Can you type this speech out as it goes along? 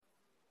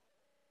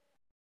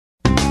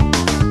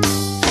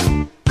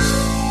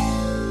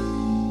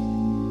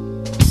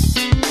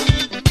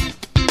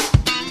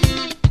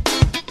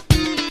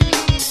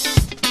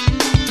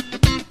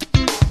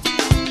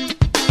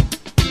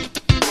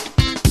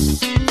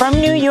From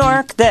New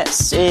York,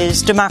 this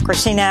is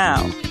Democracy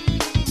Now!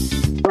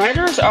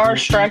 Writers are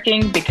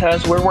striking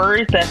because we're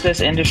worried that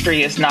this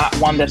industry is not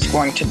one that's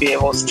going to be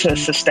able to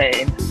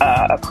sustain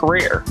a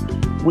career.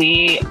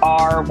 We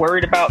are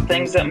worried about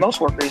things that most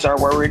workers are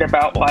worried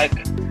about, like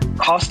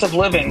cost of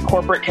living,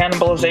 corporate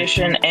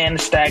cannibalization, and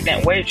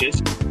stagnant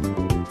wages.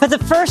 For the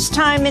first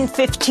time in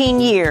 15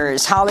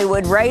 years,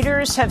 Hollywood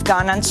writers have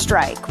gone on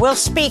strike. We'll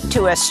speak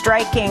to a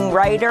striking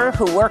writer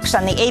who works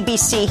on the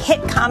ABC hit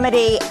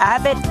comedy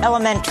Abbott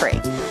Elementary.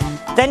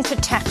 Then to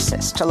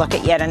Texas to look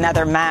at yet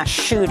another mass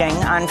shooting.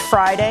 On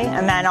Friday,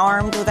 a man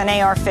armed with an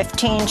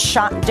AR-15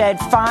 shot dead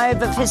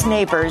 5 of his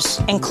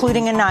neighbors,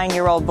 including a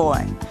 9-year-old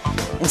boy.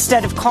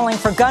 Instead of calling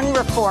for gun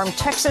reform,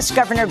 Texas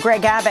Governor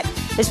Greg Abbott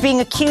is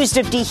being accused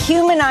of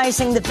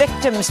dehumanizing the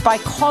victims by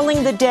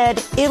calling the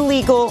dead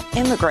illegal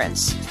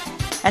immigrants.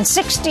 And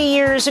 60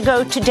 years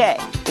ago today,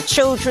 the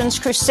Children's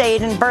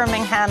Crusade in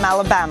Birmingham,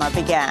 Alabama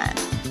began.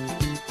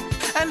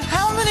 And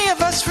how many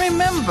of us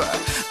remember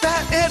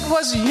that it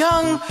was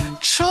young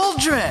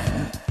children,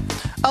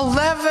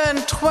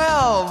 11,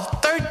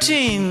 12,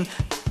 13,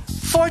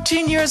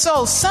 14 years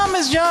old, some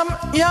as young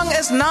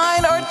as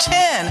 9 or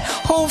 10,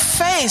 who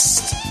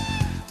faced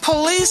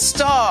police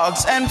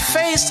dogs and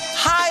faced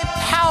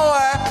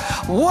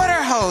high-power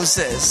water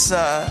hoses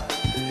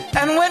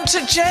and went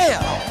to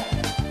jail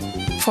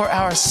for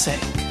our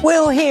sake.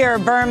 We'll hear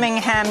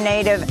Birmingham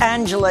native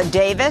Angela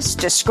Davis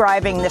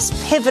describing this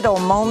pivotal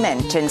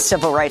moment in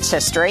civil rights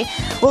history.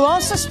 We'll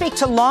also speak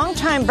to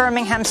longtime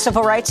Birmingham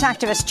civil rights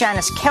activist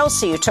Janice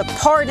Kelsey, who took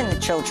part in the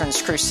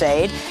Children's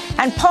Crusade,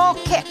 and Paul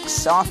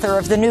Kix, author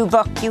of the new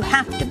book, You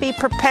Have to Be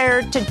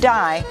Prepared to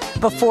Die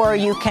Before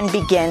You Can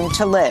Begin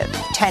to Live,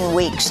 10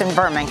 Weeks in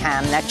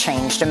Birmingham That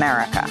Changed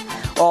America.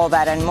 All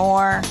that and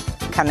more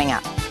coming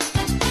up.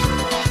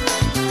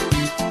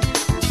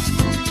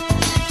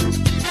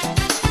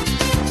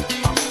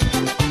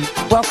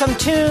 Welcome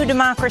to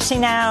Democracy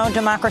Now!,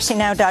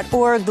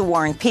 democracynow.org, The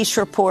War and Peace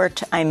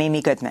Report. I'm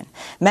Amy Goodman.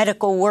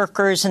 Medical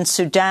workers in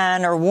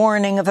Sudan are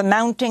warning of a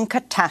mounting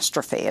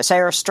catastrophe as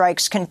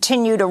airstrikes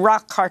continue to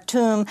rock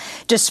Khartoum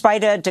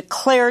despite a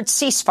declared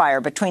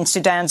ceasefire between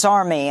Sudan's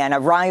army and a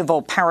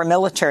rival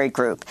paramilitary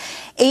group.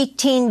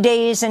 18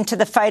 days into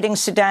the fighting,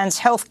 Sudan's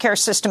healthcare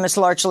system has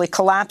largely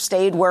collapsed.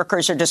 Aid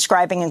workers are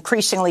describing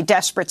increasingly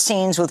desperate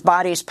scenes with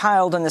bodies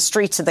piled in the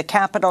streets of the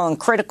capital and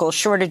critical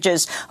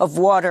shortages of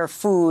water,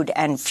 food,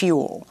 and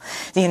fuel.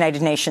 The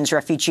United Nations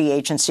Refugee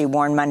Agency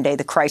warned Monday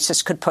the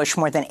crisis could push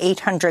more than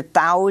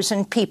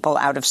 800,000 people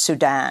out of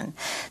Sudan.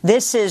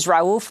 This is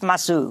Raouf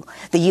Mazou,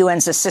 the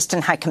UN's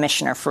Assistant High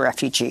Commissioner for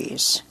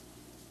Refugees.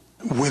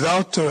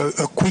 Without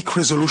a quick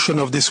resolution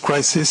of this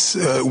crisis,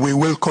 we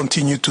will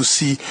continue to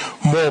see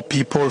more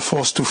people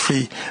forced to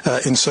flee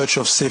in search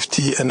of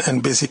safety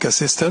and basic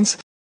assistance.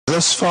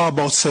 Thus far,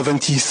 about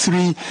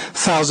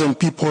 73,000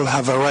 people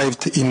have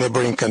arrived in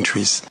neighboring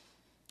countries.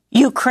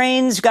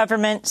 Ukraine's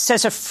government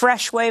says a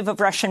fresh wave of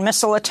Russian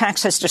missile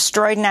attacks has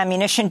destroyed an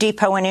ammunition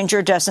depot and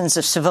injured dozens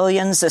of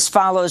civilians. This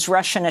follows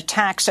Russian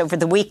attacks over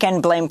the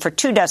weekend blamed for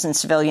 24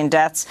 civilian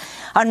deaths.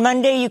 On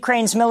Monday,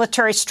 Ukraine's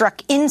military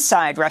struck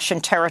inside Russian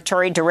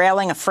territory,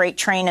 derailing a freight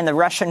train in the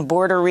Russian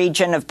border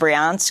region of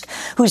Bryansk,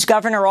 whose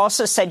governor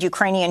also said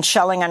Ukrainian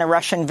shelling on a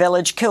Russian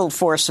village killed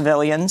 4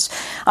 civilians.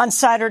 On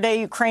Saturday,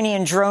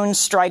 Ukrainian drone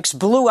strikes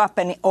blew up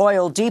an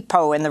oil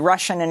depot in the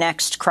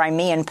Russian-annexed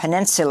Crimean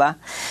Peninsula.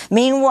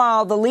 Meanwhile,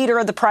 the leader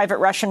of the private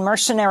Russian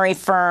mercenary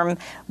firm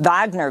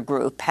Wagner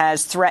Group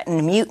has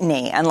threatened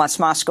mutiny unless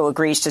Moscow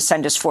agrees to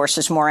send his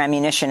forces more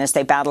ammunition as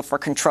they battle for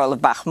control of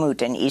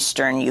Bakhmut in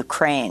eastern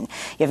Ukraine.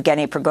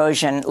 Yevgeny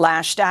Prigozhin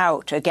lashed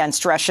out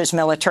against Russia's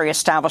military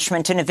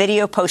establishment in a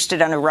video posted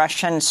on a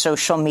Russian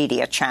social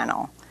media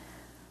channel.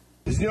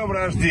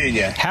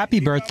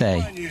 Happy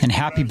birthday, and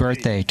happy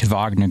birthday to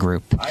Wagner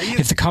Group.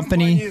 If the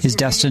company is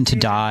destined to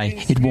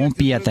die, it won't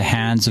be at the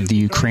hands of the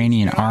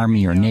Ukrainian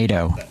army or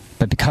NATO,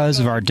 but because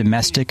of our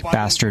domestic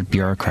bastard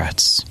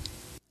bureaucrats.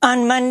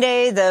 On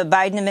Monday, the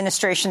Biden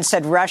administration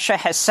said Russia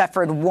has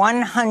suffered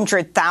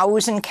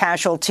 100,000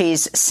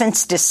 casualties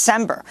since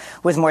December,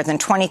 with more than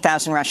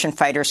 20,000 Russian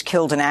fighters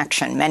killed in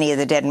action. Many of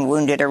the dead and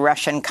wounded are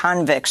Russian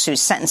convicts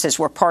whose sentences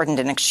were pardoned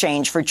in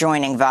exchange for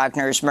joining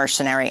Wagner's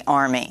mercenary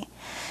army.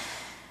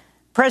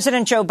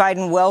 President Joe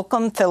Biden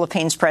welcomed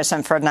Philippines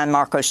President Ferdinand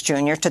Marcos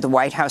Jr. to the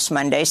White House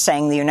Monday,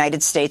 saying the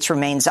United States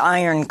remains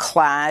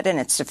ironclad in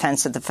its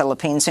defense of the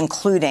Philippines,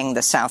 including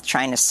the South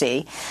China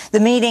Sea. The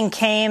meeting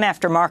came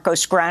after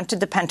Marcos granted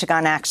the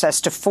Pentagon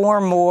access to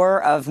 4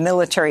 more of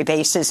military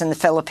bases in the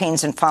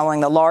Philippines and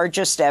following the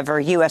largest ever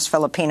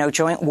U.S.-Filipino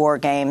joint war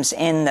games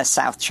in the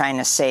South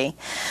China Sea.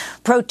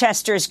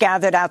 Protesters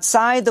gathered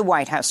outside the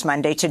White House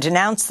Monday to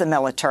denounce the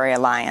military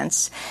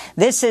alliance.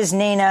 This is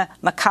Nina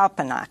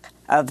Makalpanak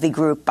of the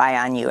group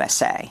Bayan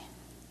USA.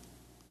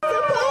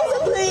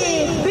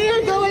 Supposedly, they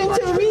are going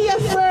to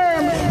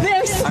reaffirm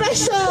their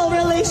special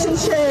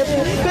relationship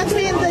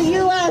between the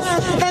U.S.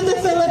 and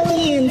the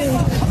Philippines.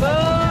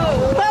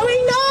 But we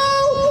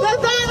know that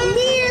that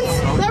means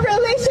the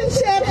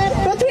relationship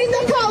between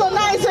the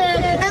colonizer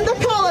and the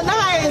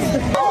colonized.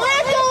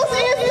 Marcos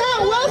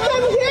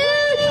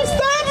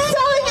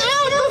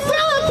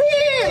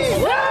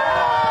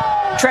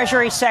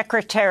Treasury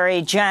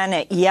Secretary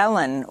Janet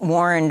Yellen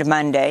warned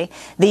Monday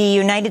the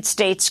United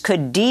States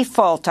could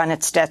default on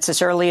its debts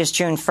as early as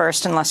June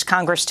 1st unless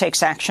Congress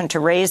takes action to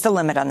raise the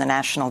limit on the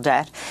national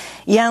debt.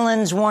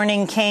 Yellen's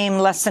warning came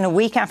less than a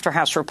week after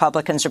House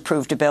Republicans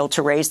approved a bill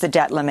to raise the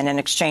debt limit in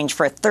exchange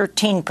for a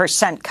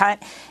 13%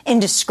 cut in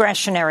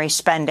discretionary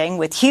spending,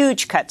 with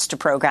huge cuts to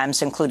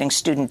programs including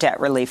student debt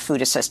relief,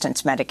 food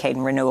assistance, Medicaid,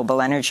 and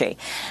renewable energy.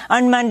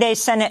 On Monday,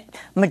 Senate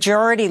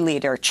Majority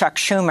Leader Chuck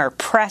Schumer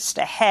pressed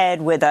ahead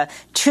with a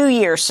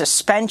 2-year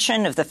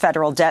suspension of the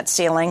federal debt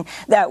ceiling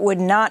that would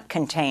not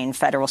contain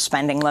federal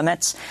spending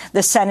limits.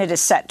 The Senate is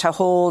set to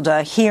hold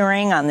a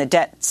hearing on the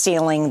debt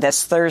ceiling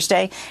this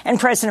Thursday, and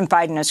President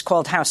Biden has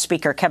called House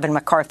Speaker Kevin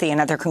McCarthy and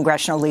other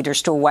congressional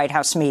leaders to a White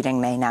House meeting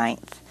May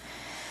 9th.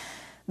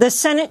 The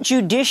Senate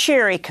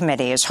Judiciary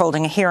Committee is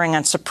holding a hearing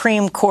on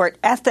Supreme Court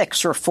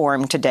ethics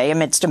reform today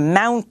amidst a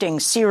mounting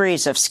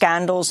series of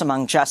scandals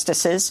among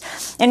justices.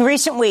 In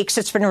recent weeks,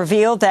 it's been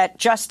revealed that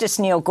Justice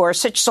Neil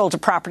Gorsuch sold a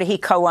property he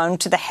co-owned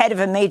to the head of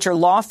a major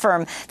law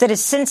firm that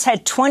has since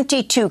had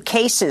 22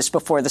 cases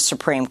before the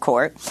Supreme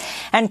Court.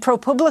 And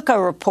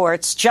ProPublica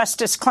reports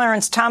Justice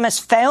Clarence Thomas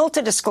failed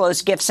to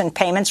disclose gifts and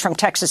payments from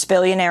Texas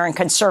billionaire and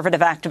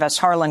conservative activist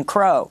Harlan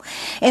Crow.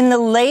 In the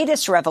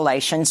latest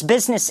revelations,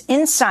 Business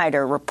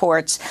Insider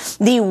reports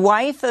the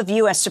wife of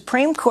U.S.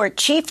 Supreme Court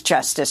Chief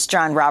Justice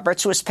John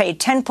Roberts was paid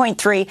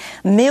 $10.3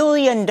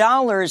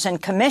 million in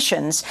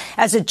commissions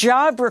as a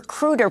job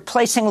recruiter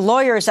placing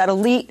lawyers at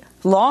elite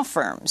law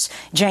firms.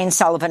 Jane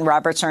Sullivan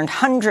Roberts earned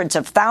hundreds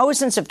of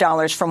thousands of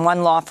dollars from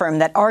one law firm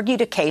that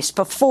argued a case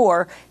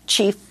before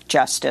Chief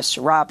Justice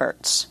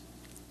Roberts.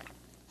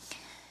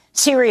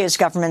 Syria's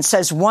government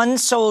says 1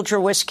 soldier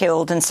was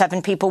killed and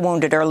 7 people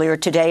wounded earlier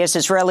today as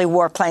Israeli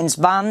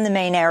warplanes bombed the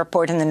main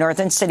airport in the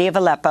northern city of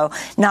Aleppo,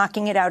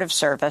 knocking it out of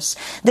service.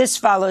 This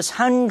follows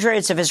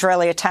hundreds of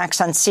Israeli attacks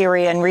on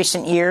Syria in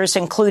recent years,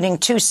 including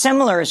 2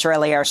 similar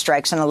Israeli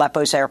airstrikes on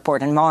Aleppo's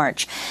airport in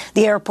March.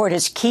 The airport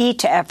is key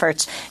to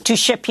efforts to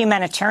ship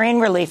humanitarian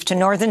relief to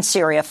northern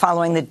Syria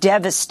following the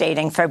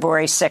devastating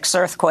February 6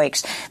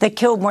 earthquakes that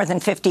killed more than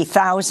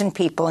 50,000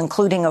 people,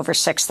 including over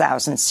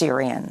 6,000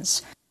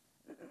 Syrians.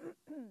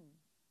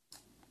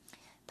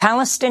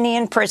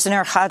 Palestinian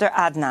prisoner Khader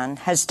Adnan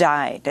has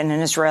died in an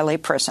Israeli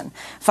prison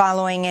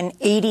following an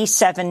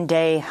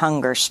 87-day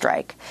hunger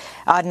strike.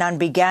 Adnan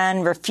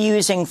began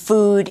refusing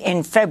food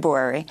in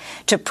February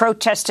to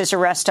protest his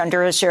arrest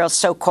under Israel's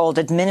so-called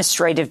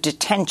administrative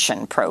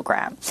detention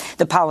program,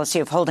 the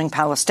policy of holding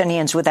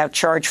Palestinians without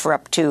charge for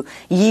up to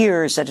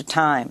years at a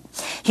time.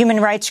 Human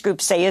rights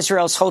groups say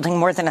Israel is holding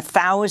more than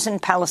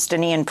 1,000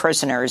 Palestinian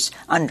prisoners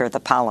under the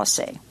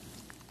policy.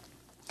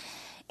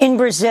 In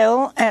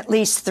Brazil, at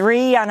least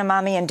 3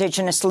 Yanomami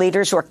indigenous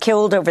leaders were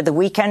killed over the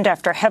weekend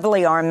after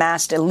heavily armed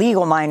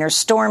illegal miners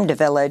stormed a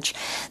village.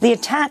 The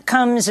attack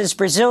comes as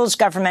Brazil's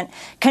government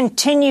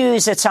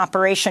continues its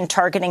operation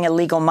targeting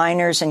illegal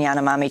miners in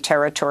Yanomami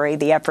territory.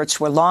 The efforts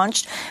were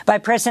launched by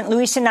President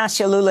Luiz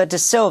Inácio Lula da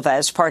Silva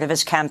as part of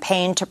his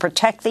campaign to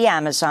protect the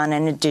Amazon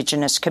and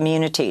indigenous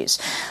communities.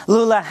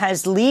 Lula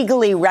has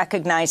legally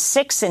recognized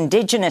 6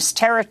 indigenous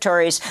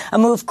territories, a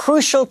move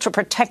crucial to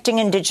protecting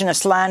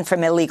indigenous land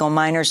from illegal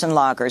miners and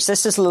loggers.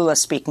 This is Lula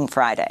speaking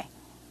Friday.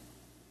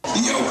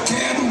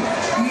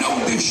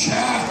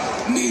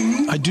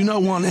 I do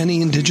not want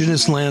any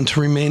indigenous land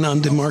to remain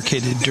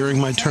undemarcated during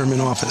my term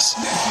in office.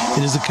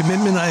 It is a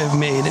commitment I have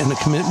made and a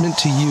commitment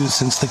to you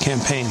since the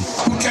campaign.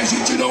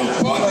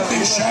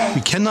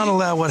 We cannot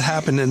allow what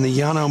happened in the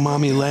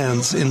Yanomami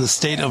lands in the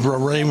state of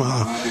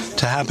Roraima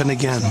to happen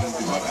again.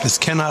 This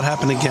cannot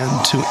happen again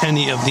to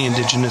any of the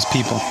indigenous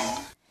people.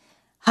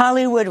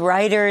 Hollywood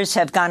writers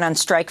have gone on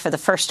strike for the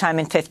first time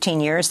in 15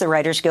 years. The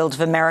Writers Guild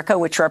of America,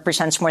 which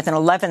represents more than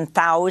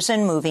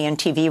 11,000 movie and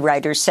TV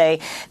writers,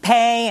 say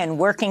pay and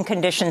working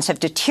conditions have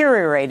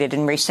deteriorated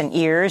in recent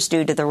years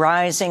due to the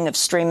rising of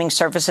streaming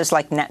services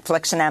like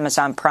Netflix and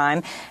Amazon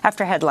Prime.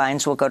 After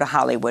headlines, we'll go to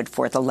Hollywood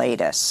for the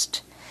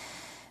latest.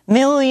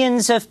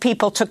 Millions of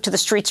people took to the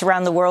streets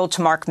around the world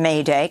to mark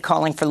May Day,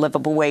 calling for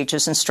livable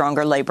wages and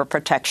stronger labor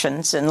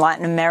protections. In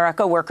Latin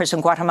America, workers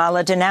in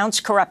Guatemala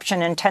denounced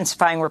corruption and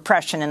intensifying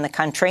repression in the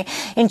country.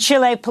 In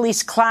Chile,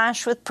 police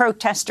clashed with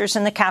protesters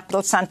in the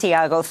capital,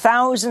 Santiago.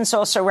 Thousands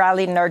also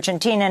rallied in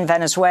Argentina and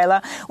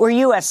Venezuela, where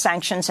U.S.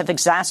 sanctions have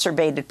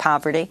exacerbated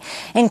poverty.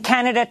 In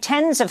Canada,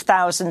 tens of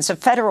thousands of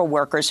federal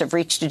workers have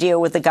reached a deal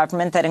with the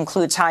government that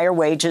includes higher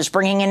wages,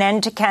 bringing an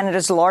end to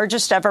Canada's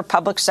largest ever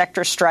public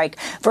sector strike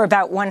for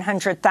about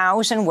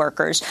 100,000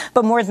 workers,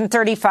 but more than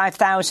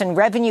 35,000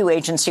 revenue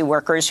agency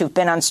workers who've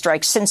been on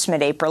strike since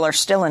mid-April are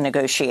still in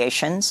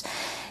negotiations.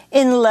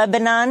 In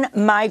Lebanon,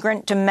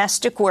 migrant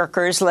domestic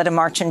workers led a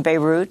march in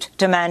Beirut,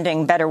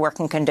 demanding better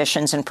working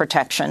conditions and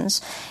protections.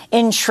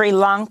 In Sri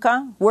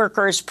Lanka,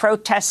 workers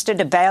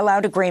protested a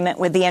bailout agreement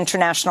with the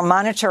International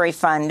Monetary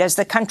Fund as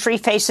the country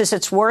faces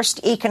its worst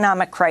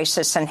economic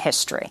crisis in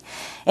history.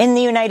 In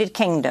the United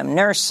Kingdom,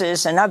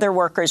 nurses and other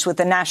workers with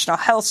the National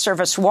Health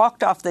Service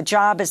walked off the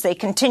job as they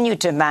continued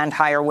to demand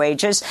higher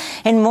wages.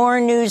 In more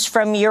news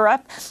from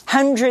Europe,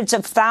 hundreds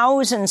of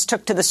thousands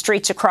took to the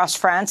streets across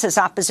France as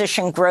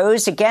opposition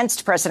grows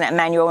against President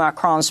Emmanuel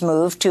Macron's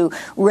move to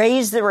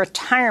raise the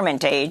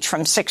retirement age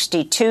from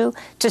 62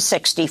 to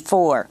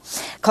 64.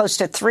 Close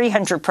to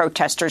 300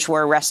 protesters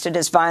were arrested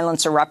as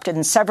violence erupted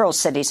in several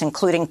cities,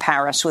 including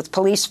Paris, with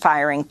police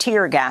firing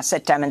tear gas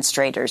at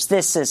demonstrators.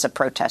 This is a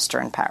protester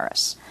in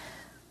Paris.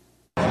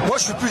 I'm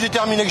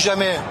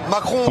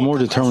more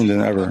determined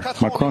than ever.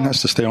 Macron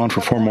has to stay on for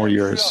 4 more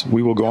years.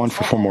 We will go on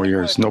for 4 more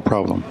years, no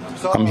problem.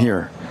 I'm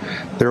here.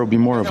 There will be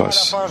more of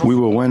us. We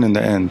will win in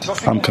the end.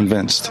 I'm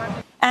convinced.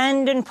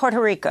 And in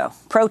Puerto Rico,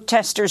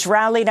 protesters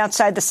rallied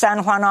outside the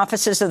San Juan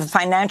offices of the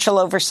Financial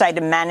Oversight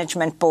and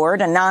Management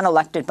Board, a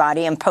non-elected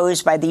body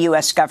imposed by the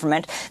U.S.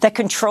 government that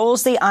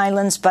controls the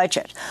island's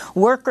budget.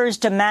 Workers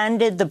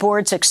demanded the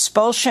board's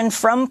expulsion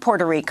from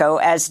Puerto Rico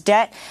as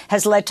debt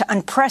has led to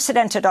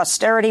unprecedented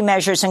austerity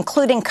measures,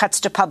 including cuts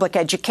to public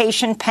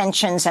education,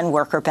 pensions, and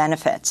worker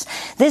benefits.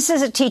 This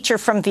is a teacher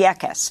from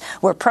Vieques,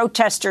 where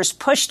protesters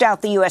pushed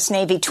out the U.S.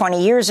 Navy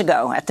 20 years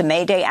ago at the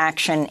May Day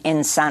action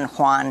in San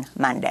Juan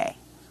Monday.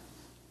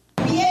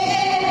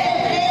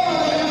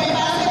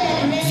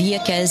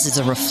 Vieques is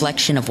a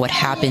reflection of what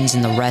happens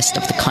in the rest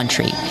of the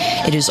country.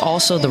 It is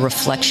also the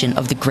reflection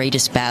of the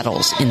greatest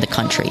battles in the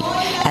country.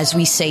 As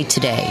we say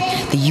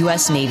today, the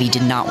U.S. Navy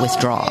did not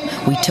withdraw.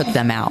 We took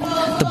them out.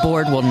 The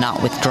board will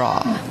not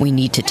withdraw. We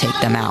need to take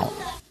them out.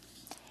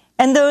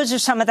 And those are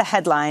some of the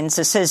headlines.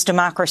 This is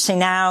Democracy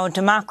Now!,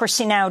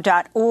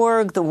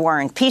 democracynow.org, The War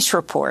and Peace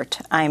Report.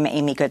 I'm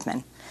Amy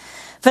Goodman.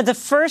 For the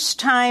first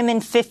time in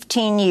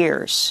 15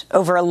 years,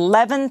 over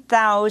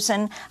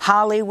 11,000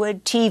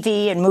 Hollywood,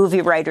 TV, and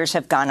movie writers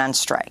have gone on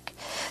strike.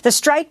 The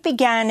strike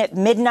began at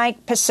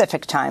midnight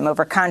Pacific time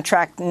over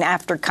contract and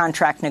after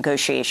contract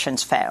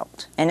negotiations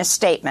failed. In a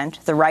statement,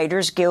 the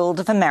Writers Guild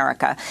of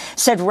America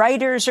said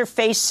writers are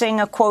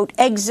facing a, quote,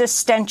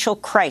 existential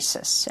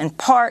crisis, in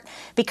part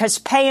because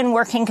pay and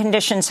working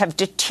conditions have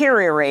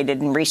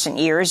deteriorated in recent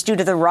years due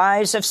to the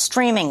rise of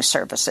streaming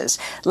services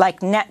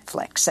like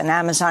Netflix and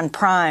Amazon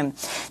Prime.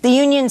 The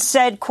union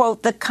said,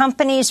 quote, the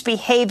company's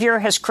behavior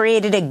has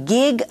created a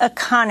gig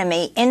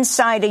economy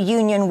inside a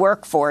union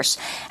workforce,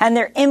 and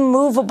their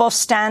immovable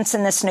stance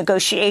in this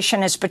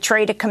negotiation has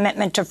betrayed a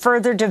commitment to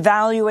further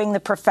devaluing the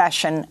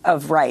profession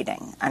of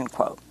writing,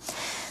 unquote.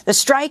 The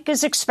strike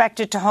is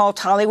expected to halt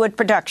Hollywood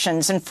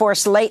productions and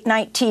force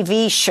late-night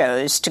TV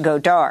shows to go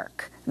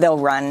dark. They'll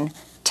run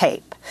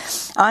tape.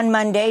 On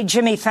Monday,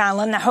 Jimmy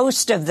Fallon, the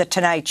host of The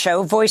Tonight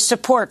Show, voiced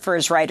support for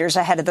his writers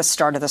ahead of the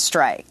start of the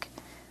strike.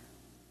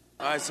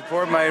 I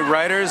support my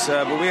writers,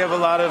 but we have a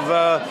lot of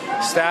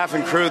staff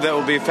and crew that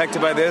will be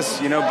affected by this,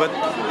 but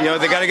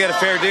they got to get a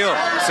fair deal.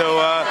 So,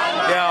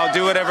 I'll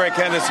do whatever I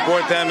can to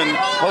support them, and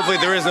hopefully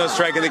there is no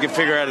strike and they can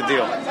figure out a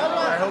deal.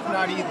 I hope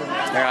not either.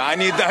 Yeah,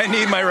 I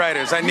need my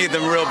writers. I need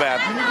them real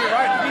bad. You need your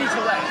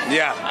writers.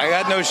 Yeah, I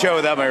got no show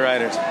without my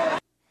writers.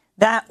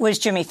 That was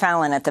Jimmy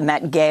Fallon at the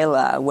Met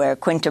Gala, where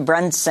Quinta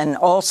Brunson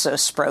also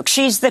spoke.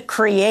 She's the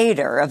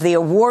creator of the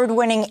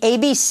award-winning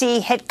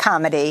ABC hit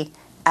comedy,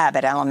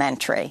 Abbott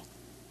Elementary.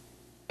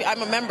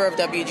 I'm a member of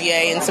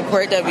WGA and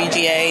support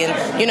WGA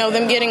and,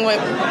 them getting what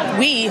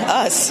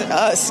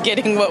us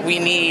getting what we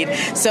need.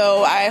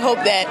 So I hope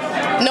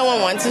that no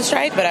one wants to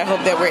strike, but I hope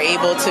that we're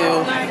able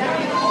to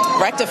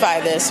rectify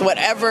this,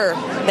 whatever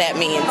that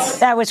means.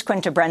 That was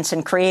Quinta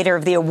Brunson, creator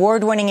of the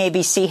award-winning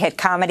ABC hit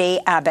comedy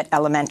Abbott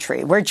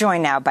Elementary. We're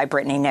joined now by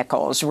Brittany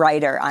Nichols,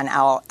 writer on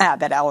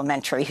Abbott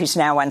Elementary, who's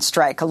now on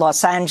strike, a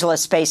Los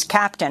Angeles-based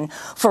captain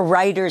for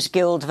Writers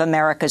Guild of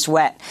America's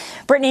WET.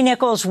 Brittany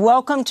Nichols,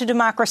 welcome to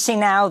Democracy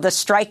Now! The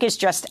strike is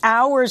just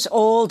hours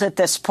old at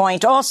this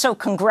point. Also,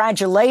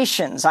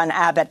 congratulations on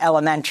Abbott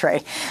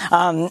Elementary.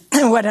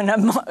 What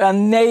an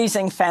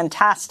amazing,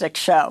 fantastic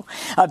show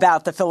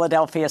about the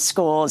Philadelphia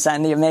schools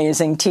and the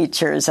amazing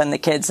teachers and the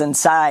kids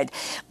inside.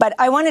 But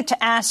I wanted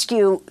to ask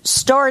you,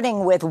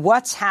 starting with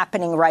what's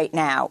happening right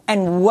now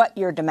and what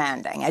you're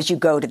demanding as you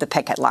go to the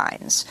picket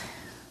lines.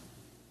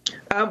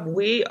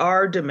 We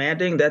are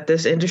demanding that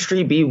this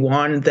industry be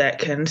one that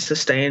can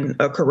sustain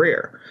a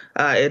career.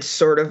 It's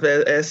sort of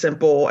as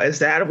simple as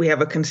that. We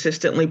have a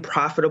consistently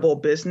profitable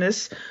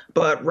business,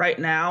 but right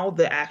now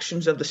the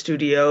actions of the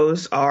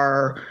studios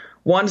are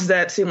ones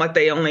that seem like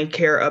they only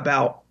care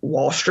about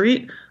Wall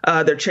Street.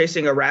 They're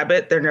chasing a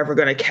rabbit they're never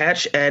going to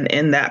catch. And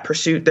in that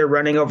pursuit, they're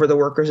running over the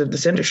workers of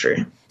this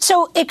industry.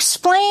 So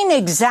explain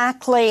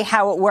exactly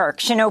how it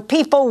works. You know,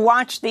 people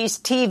watch these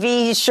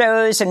TV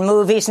shows and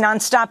movies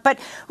nonstop, but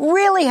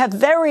really have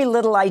very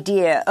little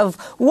idea of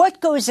what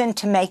goes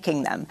into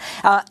making them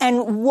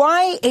and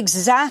why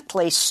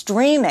exactly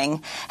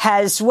streaming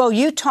has, well,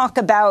 you talk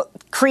about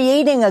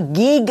creating a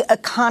gig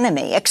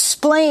economy.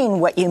 Explain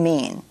what you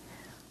mean.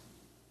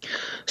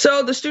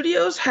 So the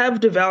studios have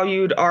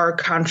devalued our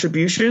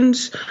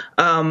contributions.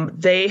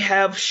 They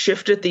have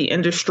shifted the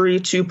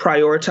industry to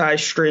prioritize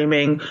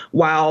streaming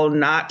while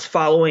not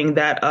following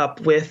that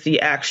up with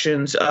the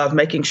actions of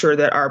making sure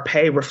that our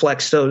pay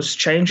reflects those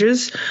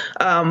changes.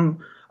 A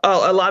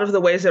lot of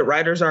the ways that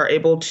writers are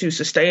able to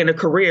sustain a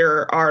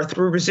career are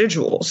through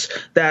residuals.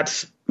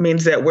 That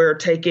means that we're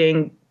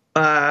taking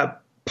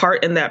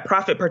part in that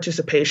profit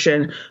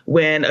participation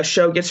when a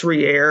show gets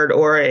re-aired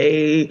or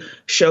a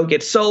show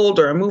gets sold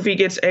or a movie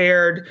gets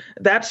aired.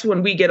 That's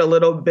when we get a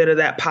little bit of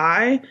that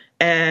pie,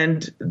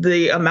 and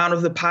the amount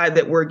of the pie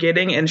that we're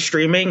getting in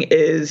streaming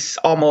is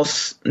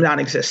almost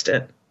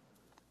non-existent.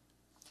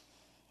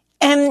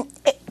 And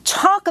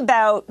talk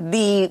about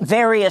the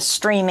various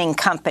streaming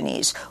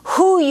companies,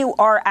 who you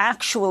are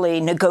actually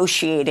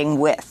negotiating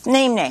with.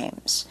 Name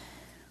names.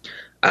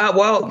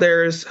 Well,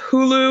 there's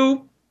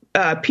Hulu,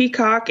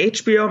 Peacock,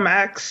 HBO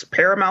Max,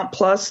 Paramount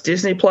Plus,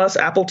 Disney Plus,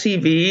 Apple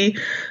TV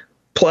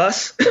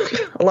Plus,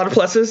 a lot of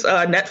pluses,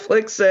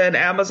 Netflix and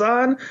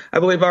Amazon, I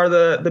believe, are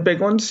the big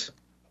ones.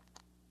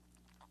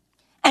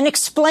 And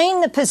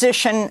explain the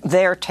position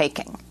they're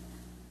taking.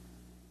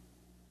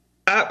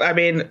 I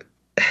mean,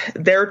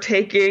 they're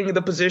taking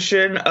the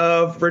position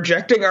of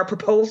rejecting our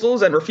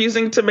proposals and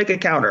refusing to make a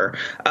counter.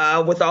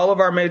 With all of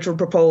our major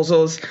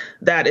proposals,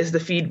 that is the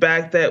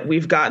feedback that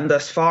we've gotten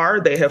thus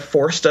far. They have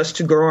forced us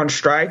to go on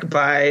strike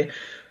by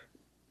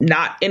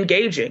not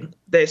engaging.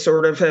 They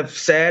sort of have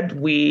said,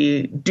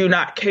 we do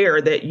not care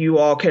that you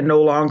all can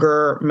no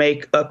longer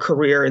make a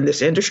career in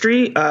this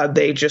industry.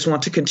 They just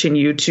want to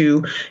continue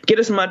to get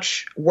as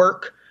much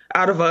work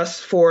out of us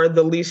for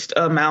the least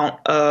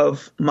amount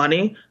of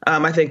money.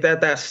 I think that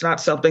that's not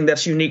something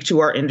that's unique to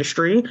our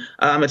industry.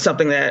 It's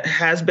something that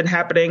has been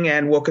happening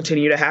and will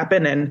continue to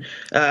happen. And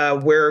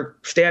we're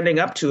standing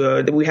up to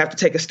it. We have to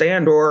take a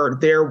stand or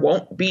there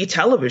won't be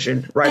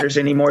television writers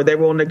anymore. They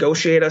will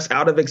negotiate us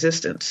out of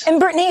existence. And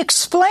Brittany,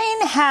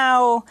 explain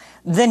how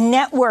the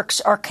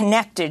networks are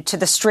connected to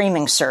the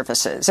streaming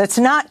services. It's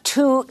not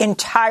two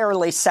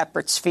entirely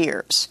separate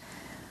spheres.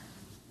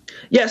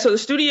 Yeah, so the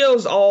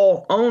studios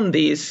all own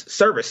these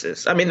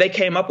services. I mean, they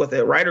came up with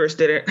it. Writers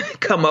didn't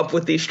come up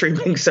with these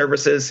streaming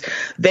services.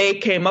 They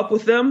came up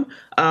with them.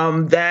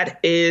 That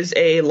is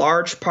a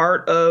large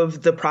part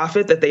of the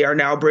profit that they are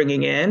now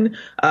bringing in.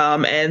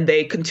 And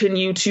they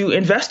continue to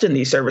invest in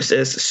these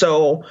services.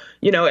 So,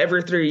 you know,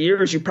 every 3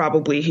 years, you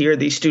probably hear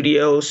these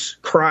studios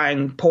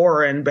crying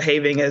poor and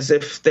behaving as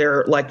if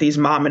they're like these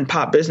mom and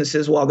pop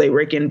businesses while they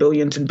rake in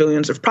billions and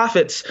billions of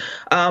profits.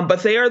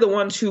 But they are the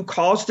ones who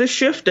caused this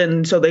shift.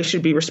 And so they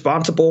should be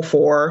responsible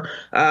for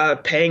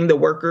paying the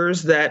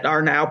workers that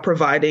are now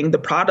providing the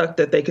product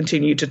that they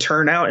continue to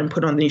turn out and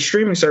put on these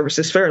streaming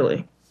services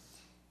fairly.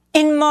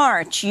 In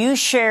March, you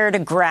shared a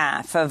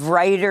graph of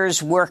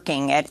writers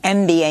working at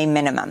MBA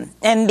minimum.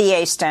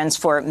 MBA stands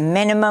for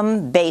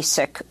Minimum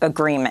Basic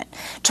Agreement.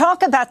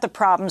 Talk about the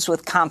problems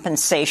with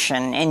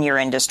compensation in your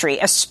industry,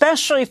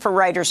 especially for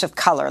writers of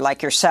color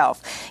like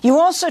yourself. You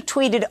also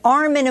tweeted,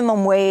 our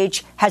minimum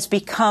wage has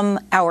become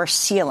our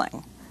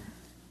ceiling.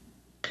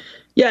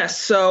 Yes,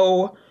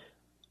 so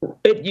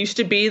it used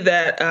to be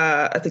that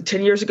I think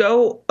 10 years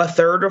ago, a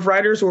third of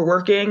writers were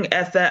working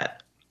at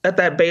that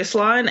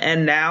baseline,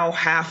 and now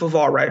half of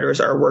all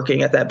writers are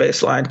working at that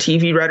baseline.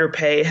 TV writer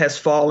pay has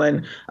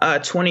fallen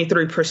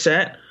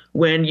 23%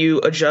 when you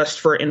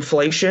adjust for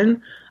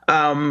inflation.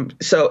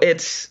 So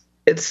it's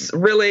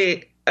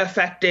really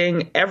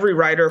affecting every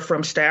writer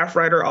from staff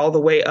writer all the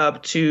way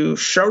up to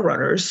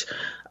showrunners.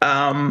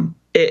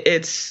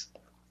 It's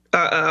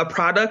a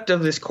product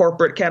of this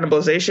corporate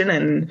cannibalization,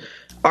 and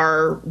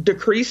our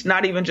decreased,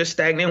 not even just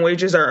stagnant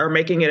wages, are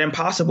making it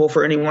impossible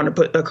for anyone to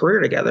put a career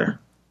together.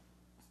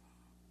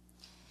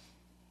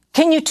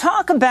 Can you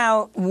talk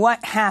about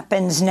what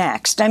happens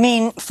next? I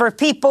mean, for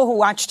people who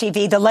watch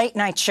TV, the late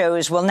night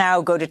shows will now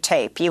go to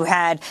tape. You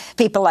had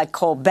people like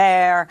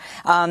Colbert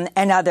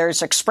and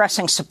others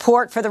expressing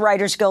support for the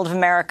Writers Guild of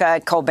America.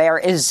 Colbert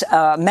is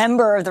a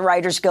member of the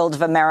Writers Guild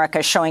of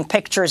America, showing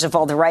pictures of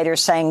all the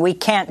writers saying we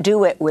can't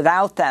do it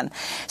without them.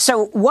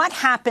 So what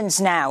happens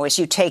now as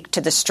you take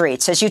to the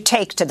streets, as you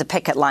take to the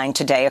picket line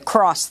today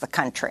across the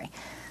country?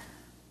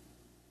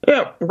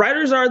 Yeah,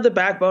 writers are the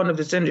backbone of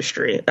this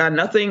industry.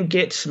 Nothing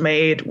gets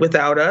made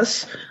without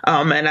us.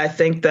 And I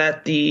think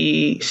that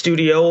the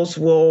studios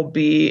will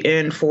be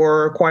in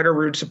for quite a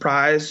rude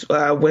surprise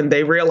when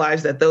they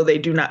realize that though they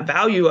do not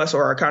value us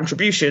or our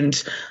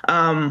contributions,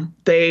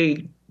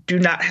 they do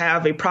not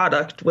have a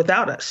product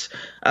without us.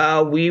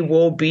 We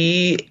will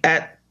be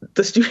at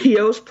the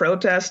studios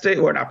protesting,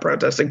 or not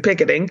protesting,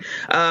 picketing,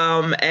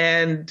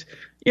 and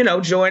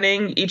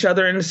joining each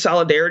other in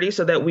solidarity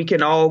so that we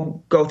can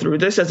all go through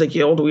this as a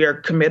guild. We are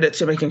committed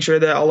to making sure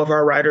that all of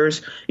our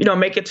writers,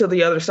 make it to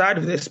the other side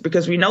of this,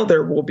 because we know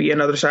there will be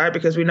another side,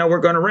 because we know we're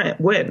going to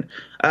win.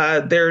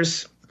 There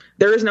is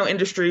no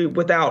industry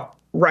without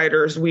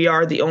writers. We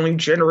are the only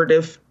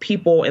generative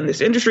people in this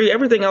industry.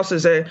 Everything else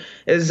is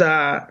based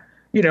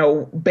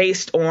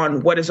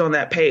on what is on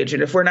that page.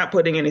 And if we're not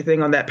putting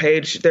anything on that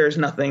page, there's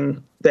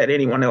nothing that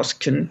anyone else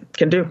can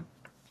do.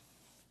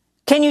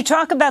 Can you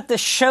talk about the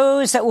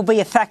shows that will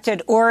be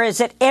affected, or is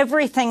it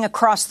everything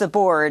across the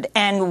board?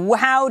 And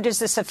how does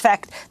this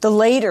affect the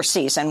later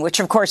season,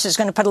 which, of course, is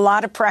going to put a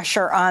lot of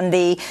pressure on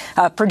the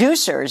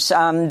producers,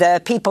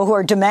 the people who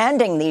are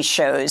demanding these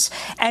shows?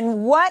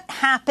 And what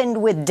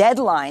happened with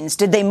deadlines?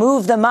 Did they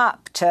move them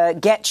up to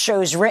get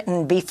shows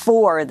written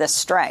before the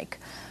strike?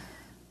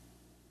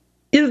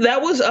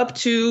 That was up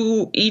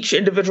to each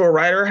individual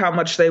writer, how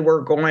much they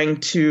were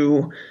going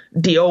to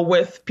deal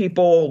with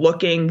people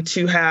looking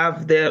to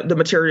have the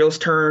materials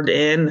turned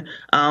in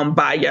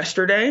by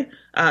yesterday.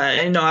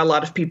 And a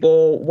lot of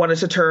people wanted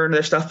to turn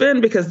their stuff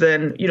in because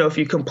then, if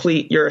you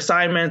complete your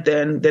assignment,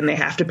 then they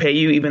have to pay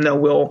you, even though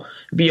we'll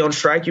be on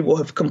strike. You will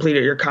have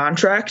completed your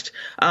contract.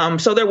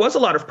 So there was a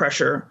lot of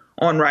pressure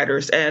on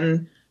writers,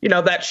 and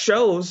that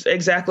shows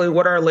exactly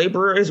what our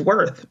labor is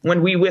worth.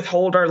 When we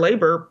withhold our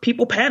labor,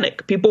 people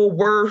panic. People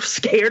were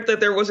scared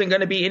that there wasn't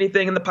going to be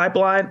anything in the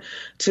pipeline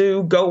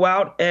to go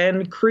out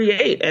and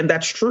create. And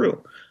that's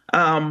true.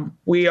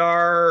 We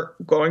are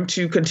going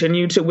to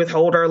continue to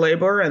withhold our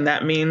labor. And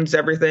that means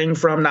everything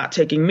from not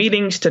taking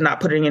meetings to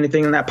not putting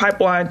anything in that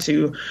pipeline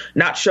to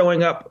not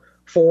showing up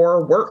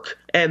for work.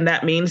 And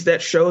that means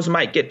that shows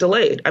might get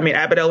delayed.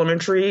 Abbott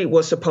Elementary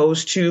was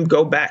supposed to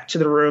go back to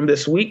the room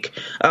this week.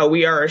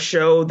 We are a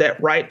show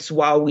that writes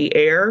while we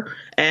air.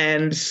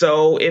 And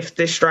so if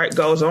this strike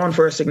goes on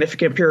for a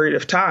significant period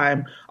of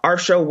time, our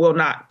show will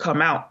not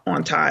come out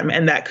on time.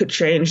 And that could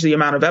change the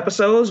amount of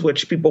episodes,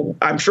 which people,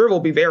 I'm sure, will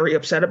be very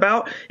upset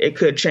about. It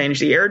could change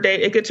the air date.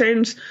 It could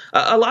change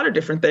a lot of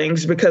different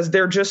things, because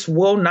there just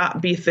will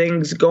not be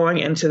things going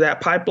into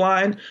that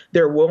pipeline.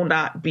 There will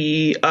not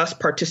be us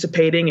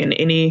participating in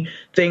anything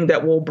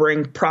that will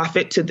bring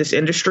profit to this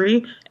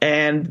industry.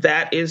 And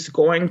that is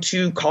going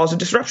to cause a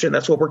disruption.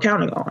 That's what we're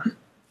counting on.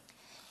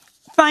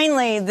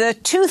 Finally, the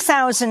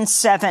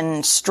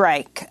 2007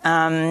 strike,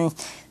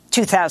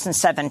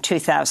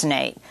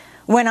 2007-2008,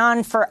 went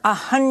on for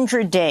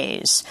 100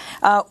 days.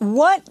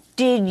 What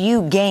did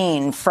you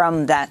gain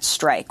from that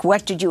strike?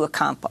 What did you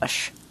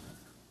accomplish?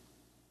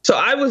 So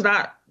I was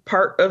not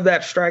part of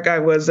that strike. I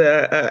was,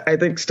 I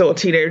think, still a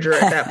teenager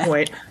at that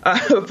point.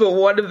 But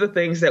one of the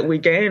things that we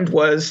gained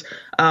was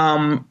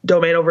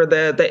domain over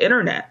the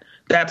internet.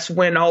 That's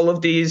when all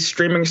of these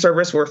streaming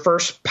services were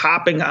first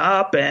popping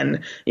up,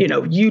 and,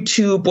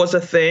 YouTube was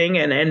a thing.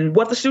 And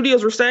what the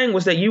studios were saying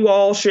was that you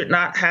all should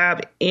not have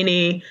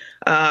any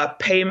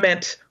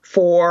payment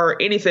for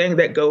anything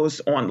that goes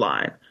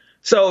online.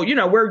 So,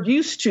 we're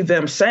used to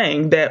them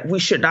saying that we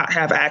should not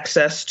have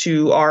access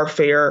to our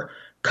fair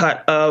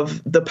cut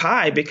of the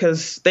pie,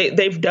 because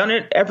they've done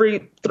it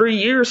every 3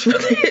 years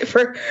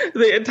for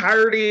the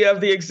entirety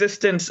of the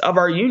existence of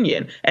our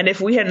union. And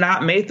if we had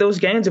not made those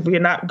gains, if we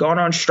had not gone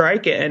on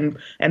strike and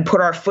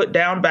put our foot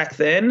down back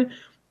then,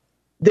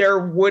 there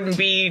wouldn't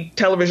be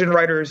television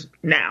writers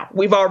now.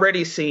 We've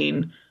already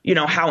seen,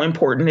 how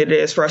important it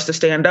is for us to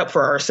stand up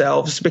for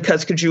ourselves,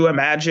 because could you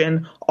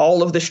imagine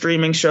all of the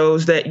streaming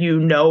shows that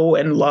you know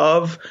and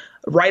love,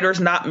 writers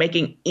not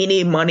making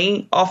any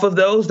money off of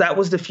those? That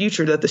was the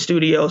future that the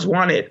studios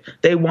wanted.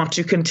 They want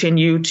to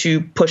continue to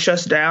push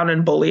us down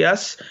and bully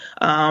us.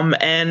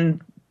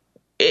 And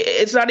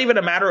it's not even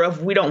a matter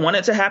of we don't want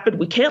it to happen.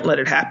 We can't let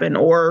it happen,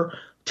 or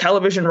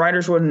television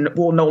writers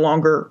will no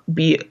longer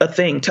be a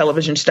thing.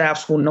 Television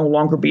staffs will no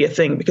longer be a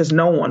thing, because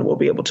no one will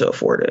be able to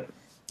afford it.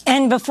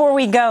 And before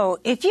we go,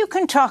 if you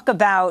can talk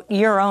about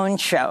your own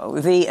show,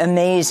 The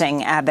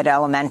Amazing Abbott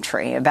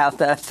Elementary, about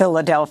the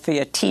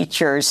Philadelphia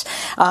teachers.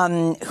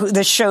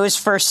 The show's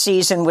first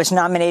season was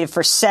nominated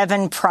for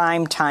 7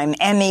 Primetime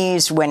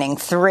Emmys, winning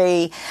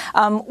 3.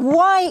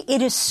 Why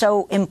it is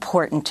so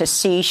important to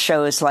see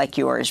shows like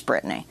yours,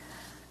 Brittany?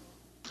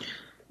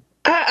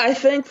 I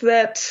think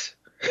that,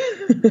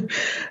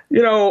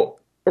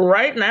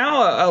 right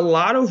now, a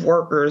lot of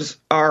workers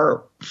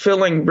are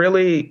feeling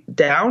really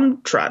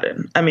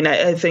downtrodden.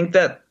 I think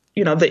that,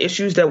 the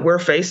issues that we're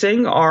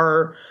facing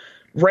are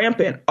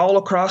rampant all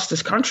across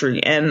this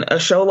country. And a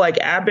show like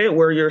Abbott,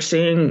 where you're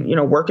seeing,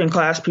 working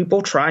class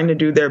people trying to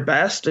do their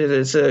best, it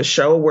is a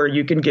show where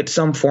you can get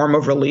some form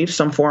of relief,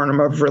 some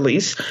form of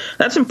release.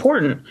 That's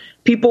important.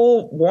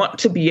 People want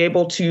to be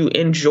able to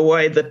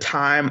enjoy the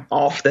time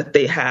off that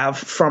they have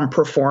from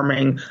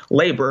performing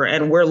labor.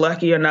 And we're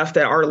lucky enough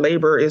that our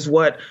labor is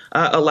what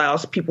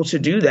allows people to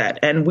do that.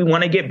 And we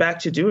want to get back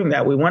to doing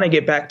that. We want to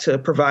get back to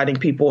providing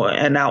people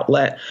an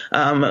outlet,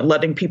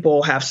 letting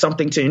people have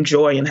something to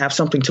enjoy and have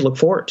something to look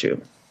forward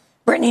to.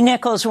 Brittany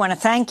Nichols, I want to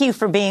thank you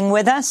for being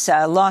with us,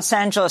 a Los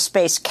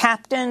Angeles-based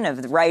captain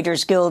of the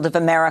Writers Guild of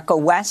America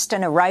West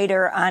and a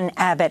writer on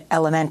Abbott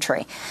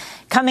Elementary.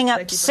 Coming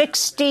up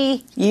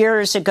 60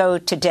 years ago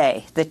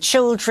today, the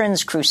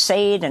Children's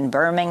Crusade in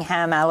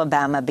Birmingham,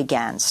 Alabama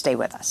began. Stay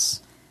with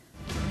us.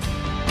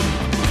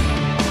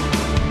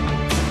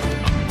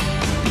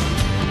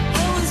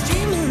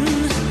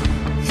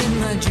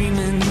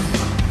 Dreaming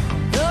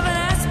of an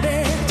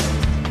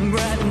aspect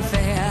bright and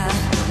fair,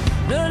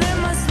 but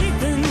in my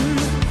sleeping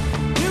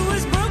it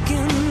was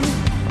broken,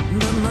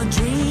 but my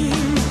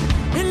dream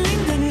it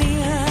lingered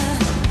near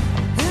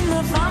in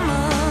the farm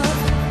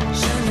of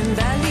shining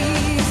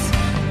valleys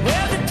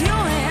where the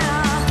pure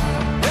air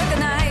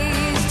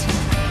recognized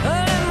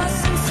all of my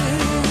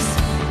senses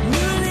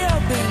newly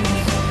open,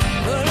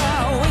 but I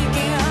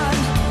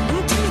awakened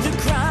into the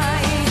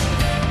cry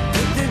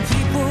that the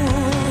people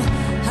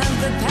have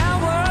the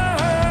power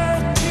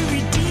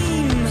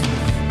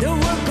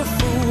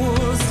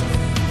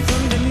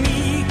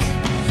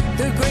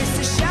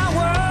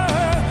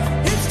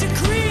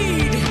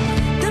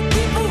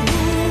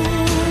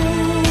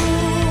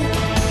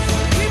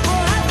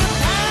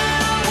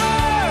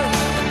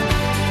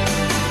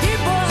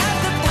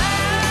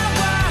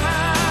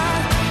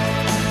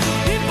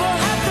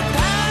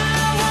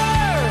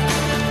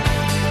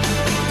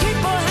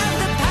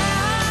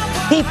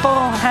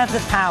People have the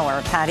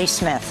power. Patti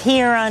Smith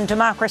here on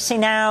Democracy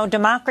Now!,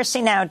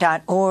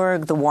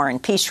 democracynow.org, The War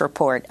and Peace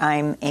Report.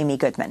 I'm Amy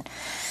Goodman.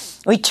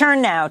 We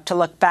turn now to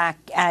look back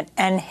at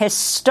an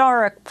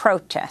historic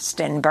protest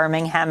in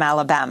Birmingham,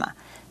 Alabama,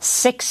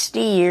 60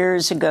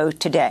 years ago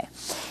today.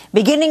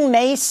 Beginning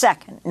May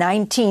 2nd,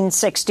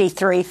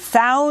 1963,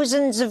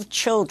 thousands of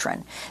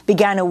children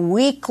began a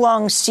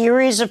week-long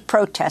series of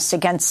protests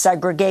against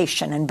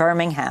segregation in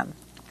Birmingham.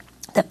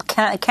 The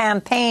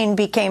campaign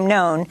became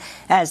known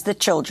as the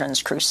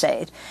Children's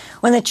Crusade.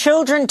 When the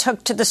children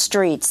took to the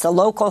streets, the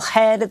local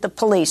head of the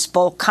police,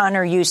 Bull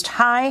Connor, used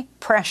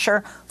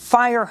high-pressure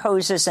fire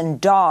hoses and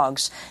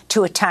dogs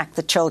to attack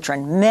the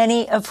children,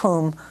 many of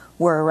whom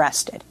were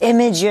arrested.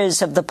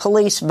 Images of the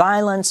police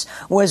violence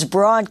was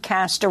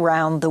broadcast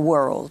around the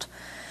world.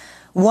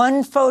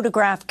 One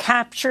photograph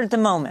captured the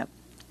moment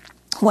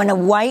when a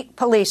white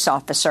police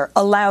officer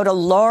allowed a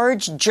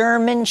large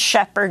German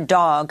Shepherd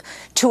dog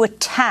to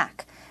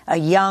attack a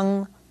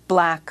young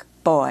black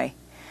boy.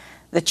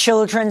 The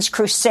Children's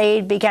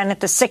Crusade began at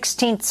the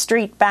 16th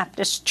Street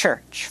Baptist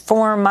Church.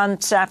 4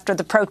 months after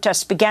the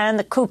protests began,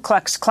 the Ku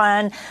Klux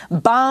Klan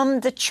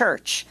bombed the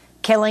church,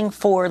 killing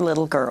 4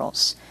 little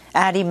girls: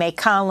 Addie Mae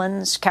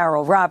Collins,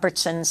 Carol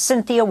Robertson,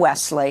 Cynthia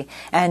Wesley,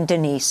 and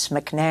Denise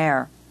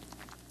McNair.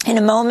 In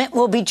a moment,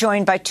 we'll be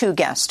joined by 2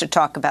 guests to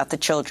talk about the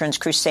Children's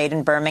Crusade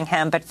in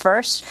Birmingham. But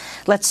first,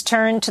 let's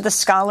turn to the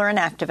scholar and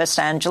activist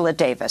Angela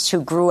Davis,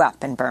 who grew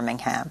up in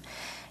Birmingham.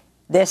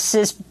 This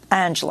is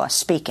Angela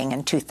speaking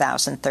in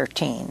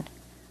 2013.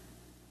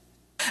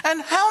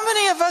 And how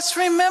many of us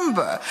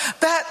remember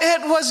that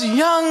it was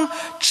young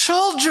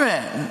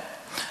children,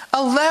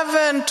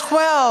 11,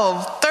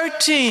 12,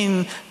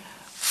 13,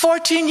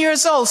 14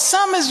 years old,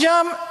 some as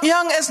young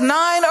as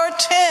 9 or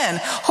 10,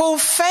 who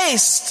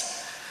faced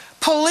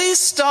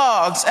police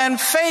dogs and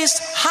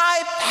faced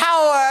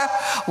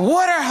high-power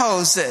water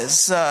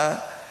hoses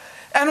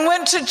and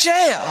went to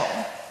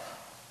jail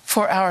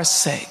for our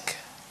sake.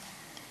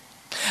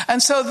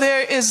 And so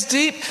there is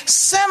deep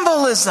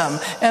symbolism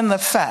in the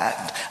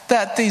fact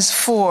that these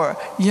 4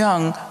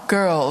 young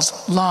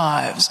girls'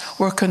 lives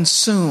were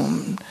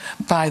consumed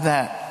by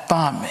that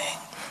bombing.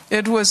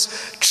 It was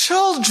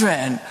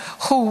children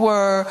who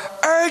were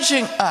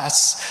urging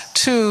us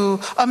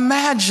to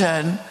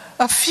imagine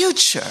a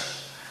future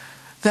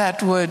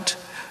that would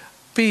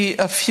be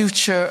a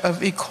future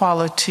of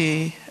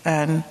equality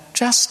and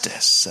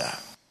justice.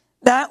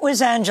 That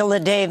was Angela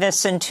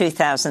Davis in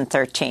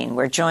 2013.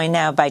 We're joined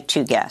now by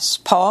 2 guests.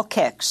 Paul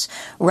Kix,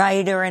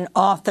 writer and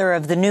author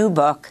of the new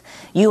book,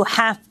 You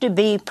Have to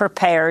Be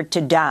Prepared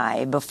to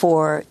Die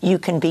Before You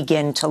Can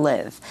Begin to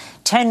Live.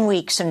 10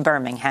 weeks in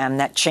Birmingham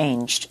that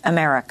changed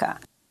America.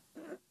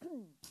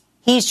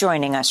 He's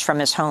joining us from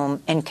his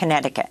home in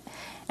Connecticut.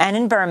 And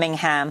in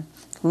Birmingham,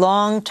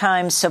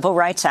 longtime civil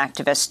rights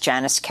activist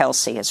Janice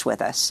Kelsey is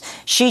with us.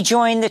 She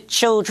joined the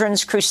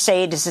Children's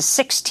Crusade as a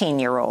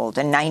 16-year-old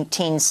in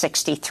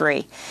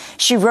 1963.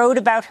 She wrote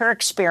about her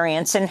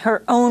experience in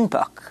her own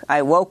book,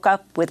 I Woke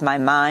Up With My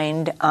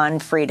Mind on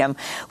Freedom.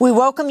 We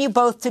welcome you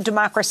both to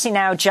Democracy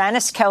Now!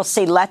 Janice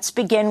Kelsey, let's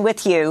begin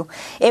with you.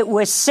 It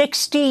was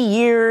 60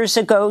 years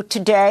ago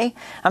today.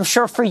 I'm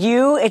sure for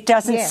you it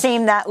doesn't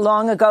seem that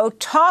long ago.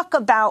 Talk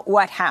about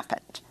what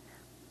happened.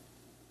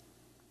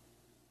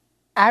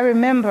 I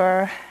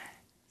remember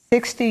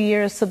 60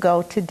 years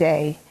ago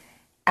today,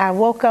 I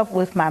woke up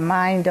with my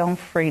mind on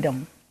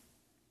freedom.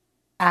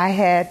 I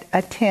had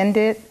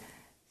attended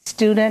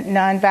student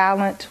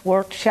nonviolent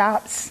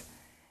workshops,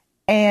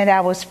 and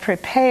I was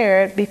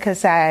prepared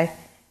because I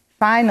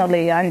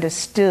finally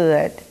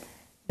understood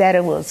that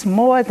it was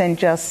more than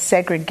just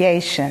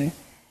segregation,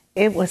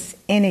 it was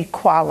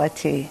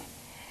inequality.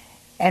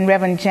 And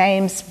Reverend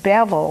James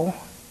Bevel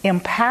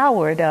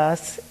empowered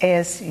us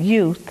as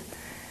youth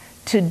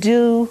to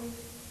do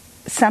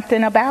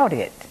something about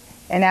it.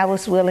 And I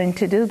was willing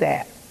to do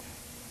that.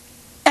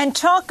 And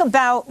talk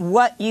about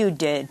what you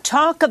did.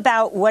 Talk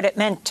about what it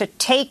meant to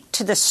take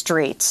to the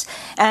streets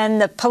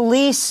and the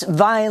police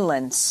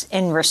violence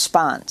in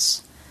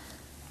response.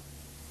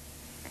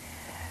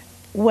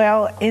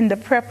 Well, in the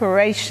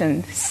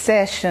preparation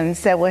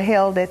sessions that were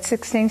held at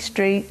 16th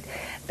Street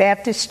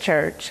Baptist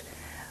Church,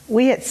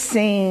 we had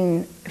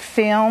seen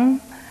film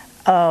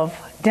of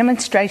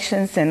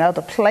demonstrations in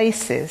other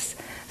places.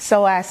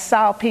 So I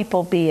saw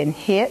people being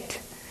hit,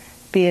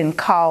 being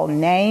called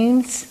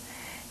names,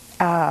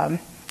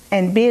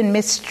 and being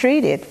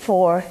mistreated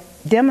for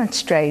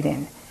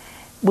demonstrating.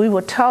 We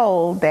were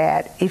told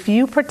that if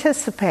you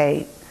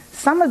participate,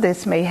 some of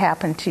this may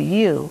happen to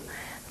you,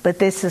 but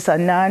this is a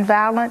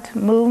nonviolent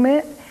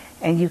movement,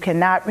 and you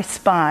cannot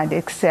respond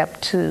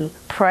except to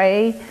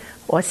pray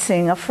or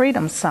sing a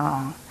freedom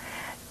song.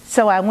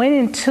 So I went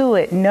into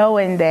it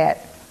knowing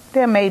that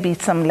there may be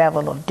some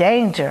level of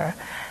danger,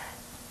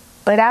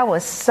 but I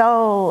was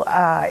so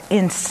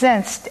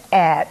incensed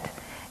at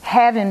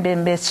having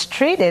been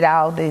mistreated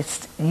all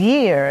these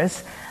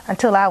years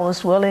until I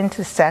was willing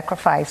to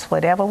sacrifice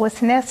whatever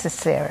was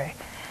necessary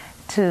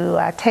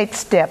to take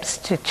steps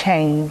to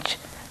change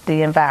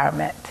the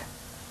environment.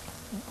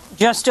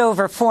 Just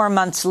over 4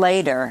 months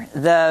later,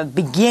 the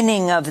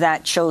beginning of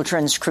that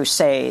children's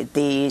crusade,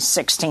 the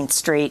 16th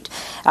Street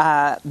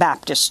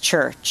Baptist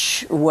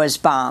Church, was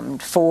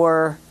bombed.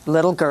 4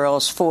 little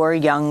girls, 4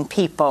 young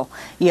people,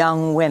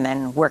 young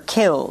women were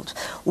killed.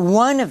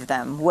 One of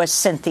them was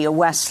Cynthia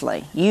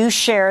Wesley. You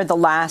share the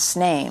last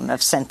name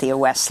of Cynthia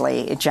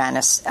Wesley,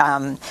 Janice.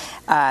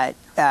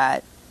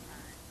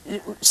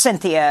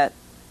 Cynthia,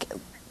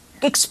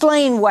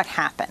 explain what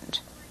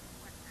happened.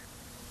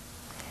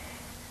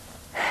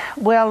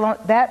 Well,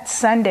 that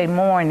Sunday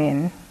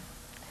morning,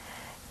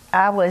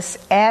 I was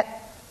at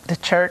the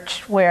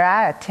church where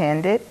I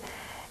attended,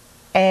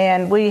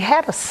 and we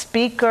had a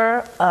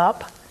speaker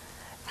up.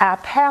 Our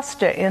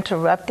pastor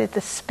interrupted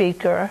the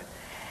speaker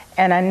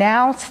and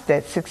announced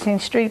that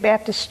 16th Street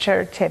Baptist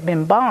Church had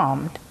been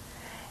bombed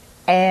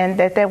and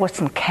that there were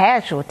some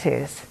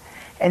casualties,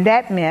 and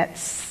that meant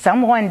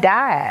someone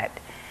died.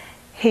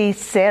 He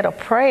said a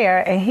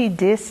prayer and he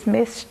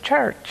dismissed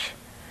church.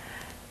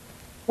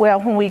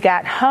 Well, when we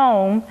got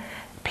home,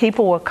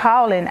 people were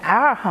calling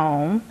our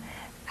home.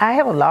 I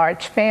have a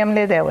large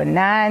family. There were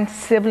 9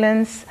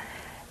 siblings,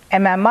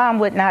 and my mom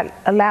would not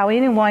allow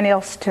anyone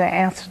else to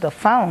answer the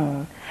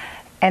phone.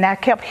 And I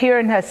kept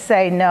hearing her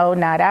say, "No,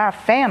 not our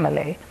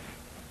family."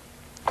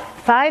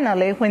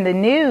 Finally, when the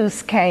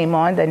news came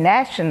on, the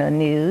national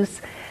news,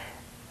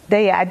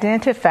 they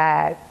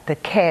identified the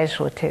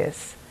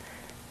casualties.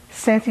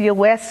 Cynthia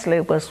Wesley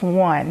was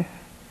one.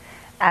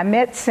 I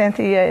met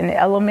Cynthia in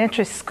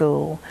elementary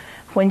school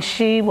when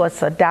she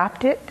was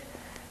adopted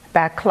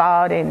by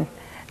Claude and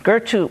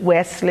Gertrude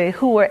Wesley,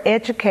 who were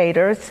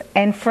educators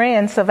and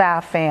friends of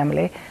our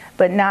family,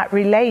 but not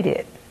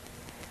related.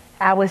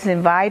 I was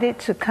invited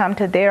to come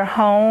to their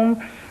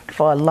home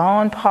for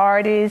lawn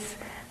parties.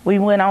 We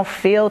went on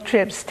field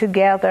trips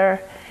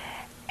together,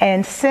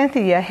 and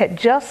Cynthia had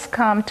just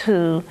come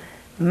to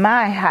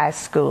my high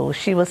school.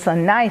 She was a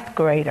 9th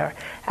grader.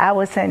 I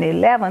was an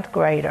 11th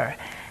grader.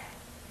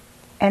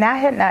 And I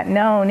had not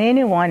known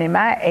anyone in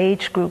my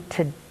age group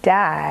to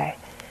die,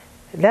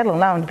 let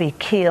alone be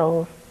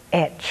killed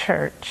at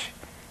church.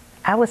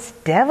 I was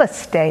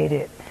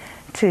devastated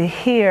to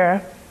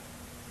hear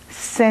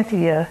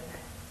Cynthia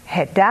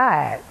had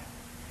died.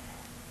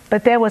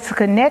 But there was a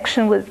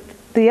connection with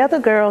the other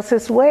girls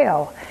as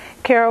well.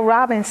 Carol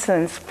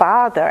Robinson's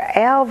father,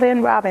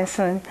 Alvin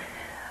Robinson,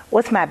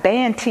 was my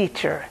band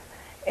teacher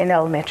in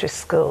elementary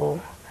school.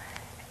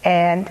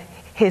 And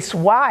his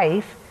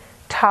wife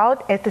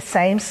taught at the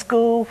same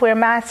school where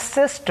my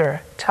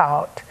sister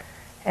taught,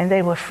 and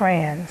they were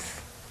friends.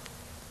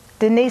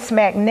 Denise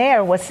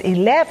McNair was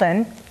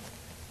 11,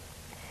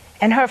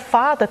 and her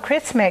father,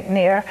 Chris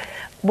McNair,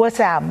 was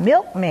our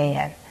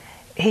milkman.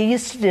 He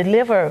used to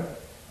deliver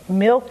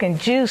milk and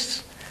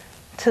juice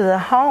to the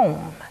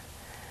home.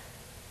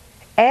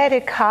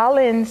 Addie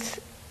Collins,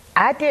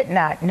 I did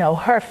not know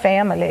her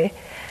family,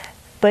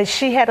 but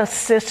she had a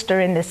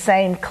sister in the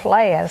same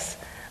class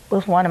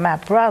with one of my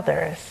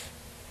brothers.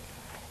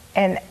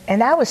 And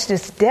I was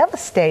just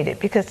devastated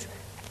because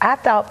I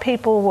thought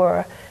people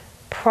were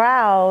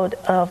proud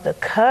of the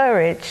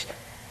courage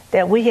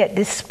that we had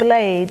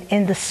displayed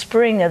in the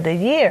spring of the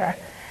year.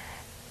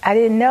 I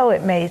didn't know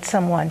it made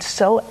someone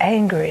so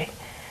angry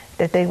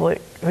that they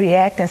would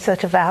react in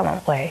such a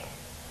violent way.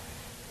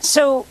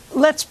 So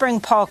let's bring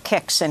Paul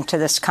Kix into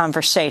this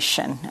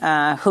conversation,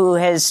 who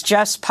has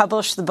just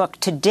published the book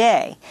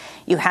today,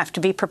 You Have to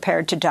Be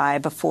Prepared to Die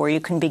Before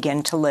You Can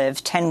Begin to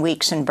Live, 10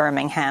 Weeks in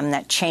Birmingham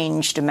That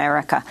Changed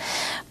America.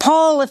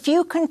 Paul, if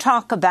you can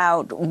talk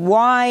about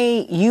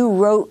why you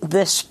wrote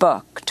this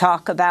book,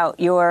 talk about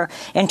your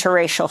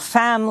interracial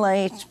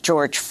family,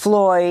 George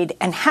Floyd,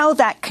 and how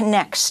that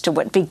connects to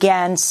what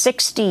began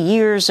 60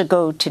 years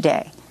ago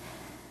today.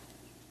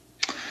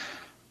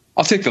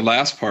 I'll take the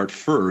last part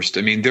first.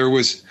 I mean, there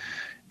was,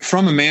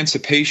 from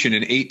emancipation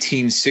in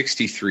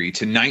 1863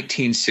 to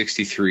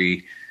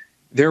 1963,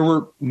 there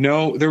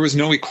was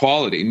no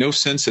equality, no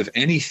sense of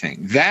anything.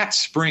 That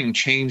spring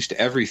changed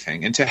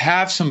everything. And to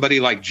have somebody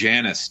like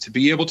Janice, to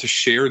be able to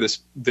share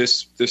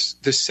this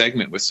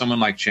segment with someone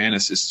like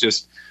Janice, is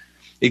just,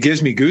 it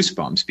gives me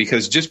goosebumps,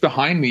 because just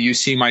behind me you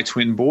see my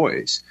twin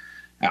boys.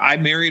 I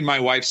married my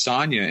wife,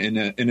 Sonia,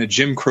 in a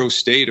Jim Crow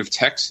state of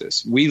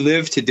Texas. We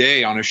live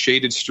today on a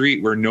shaded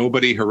street where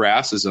nobody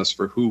harasses us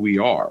for who we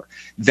are.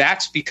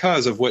 That's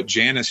because of what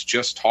Janice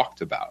just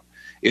talked about.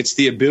 It's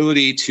the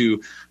ability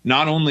to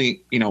not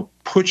only,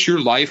 put your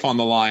life on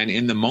the line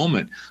in the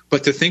moment,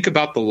 but to think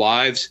about the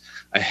lives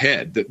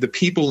ahead, the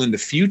people in the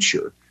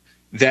future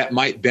that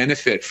might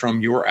benefit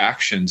from your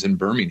actions in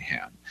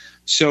Birmingham.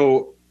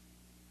 So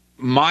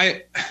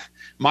my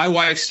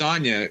wife,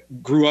 Sonia,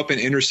 grew up in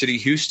inner city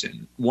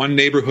Houston, one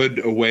neighborhood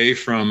away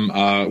from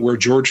where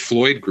George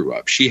Floyd grew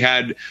up.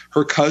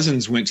 Her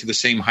cousins went to the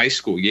same high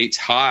school, Yates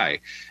High,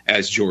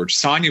 as George.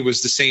 Sonia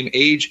was the same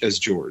age as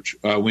George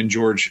when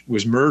George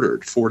was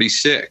murdered,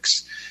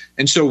 46.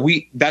 And so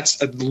that's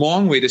a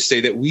long way to say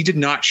that we did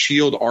not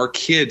shield our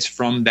kids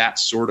from that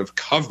sort of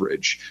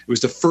coverage. It was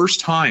the first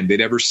time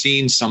they'd ever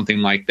seen something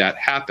like that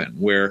happen,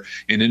 where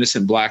an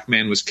innocent black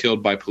man was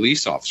killed by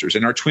police officers.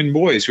 And our twin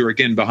boys, who are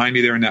again behind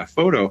me there in that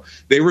photo,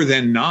 they were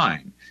then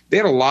 9. They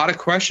had a lot of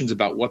questions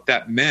about what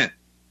that meant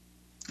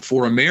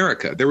for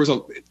America. There was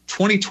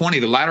 2020,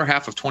 the latter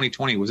half of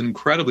 2020 was an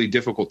incredibly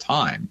difficult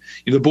time.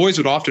 The boys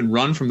would often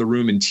run from the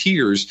room in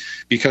tears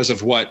because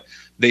of what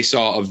they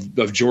saw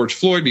of George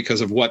Floyd,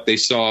 because of what they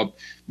saw.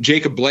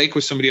 Jacob Blake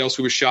was somebody else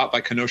who was shot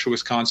by Kenosha,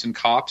 Wisconsin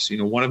cops.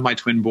 One of my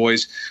twin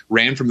boys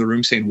ran from the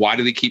room saying, "Why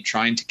do they keep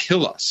trying to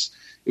kill us?"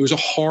 It was a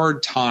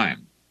hard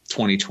time,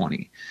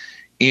 2020.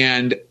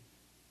 And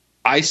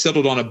I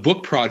settled on a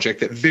book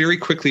project that very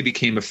quickly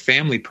became a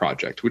family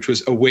project, which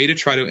was a way to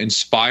try to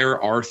inspire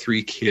our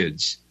 3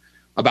 kids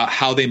about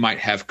how they might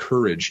have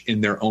courage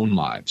in their own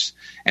lives.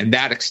 And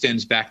that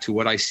extends back to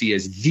what I see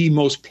as the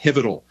most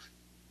pivotal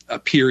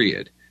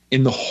period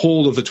in the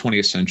whole of the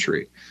 20th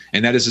century.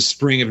 And that is the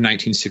spring of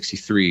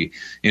 1963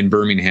 in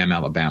Birmingham,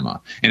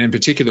 Alabama. And in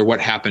particular, what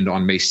happened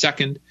on May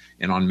 2nd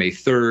and on May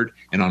 3rd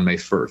and on May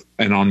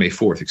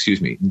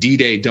 4th,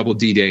 D-Day, double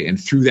D-Day, and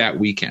through that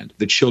weekend,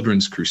 the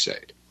Children's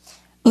Crusade.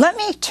 Let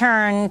me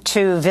turn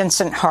to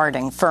Vincent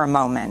Harding for a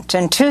moment.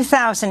 In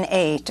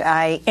 2008,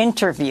 I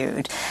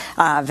interviewed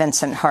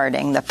Vincent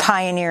Harding, the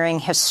pioneering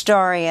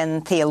historian,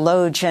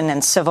 theologian,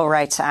 and civil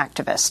rights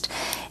activist.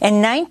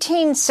 In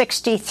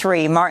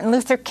 1963, Martin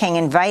Luther King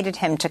invited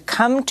him to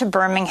come to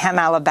Birmingham,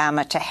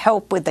 Alabama, to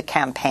help with the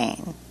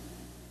campaign.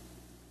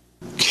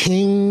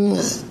 King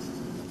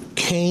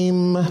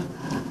came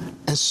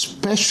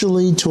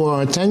especially to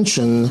our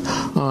attention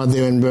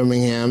there in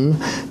Birmingham,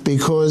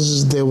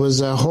 because there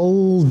was a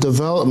whole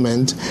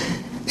development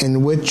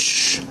in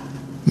which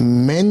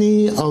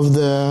many of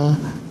the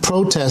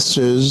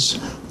protesters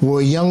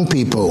were young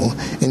people,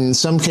 in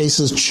some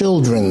cases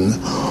children,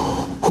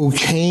 who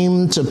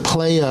came to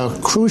play a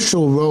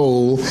crucial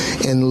role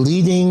in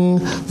leading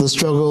the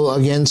struggle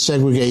against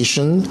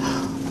segregation,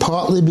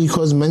 partly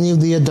because many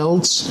of the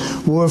adults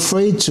were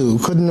afraid to,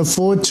 couldn't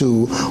afford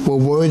to, were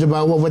worried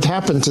about what would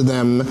happen to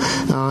them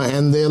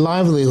and their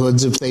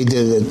livelihoods if they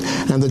did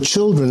it. And the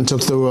children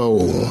took the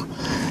role.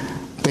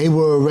 They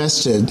were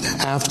arrested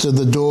after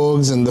the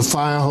dogs and the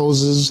fire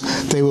hoses.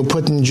 They were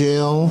put in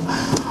jail.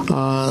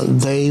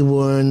 They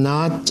were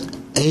not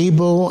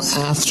able,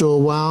 after a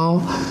while,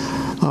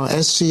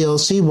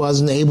 SCLC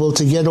wasn't able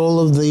to get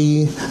all of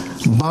the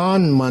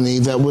bond money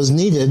that was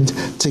needed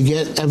to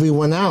get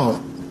everyone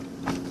out.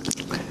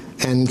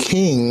 And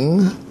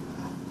King,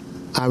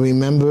 I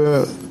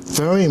remember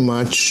very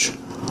much,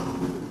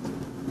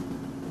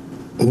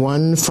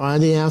 one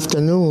Friday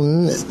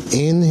afternoon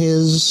in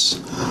his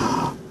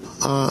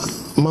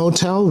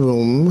motel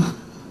room,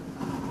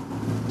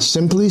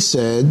 simply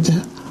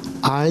said,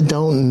 "I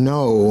don't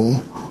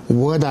know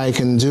what I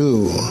can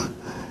do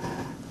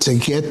to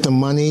get the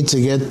money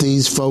to get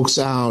these folks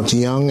out,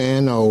 young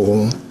and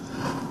old,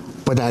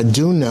 but I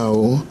do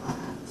know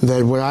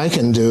that what I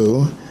can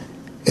do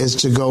is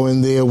to go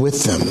in there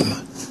with them."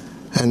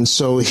 And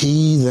so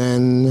he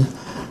then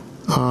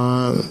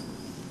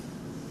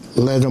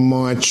led a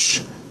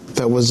march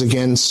that was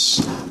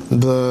against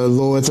the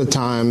law at the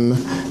time,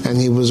 and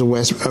he was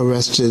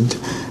arrested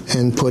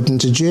and put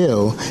into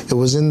jail. It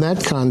was in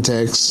that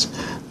context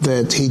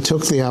that he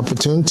took the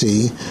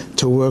opportunity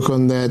to work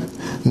on that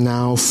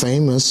now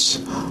famous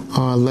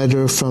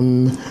letter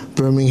from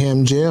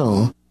Birmingham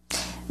jail.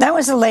 That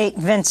was the late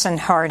Vincent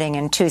Harding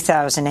in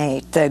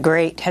 2008, the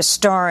great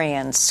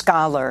historian,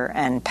 scholar,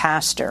 and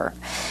pastor.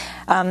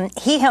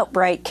 He helped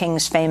write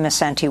King's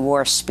famous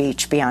anti-war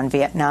speech, Beyond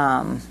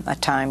Vietnam, A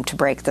Time to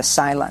Break the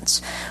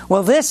Silence.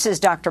 Well, this is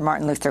Dr.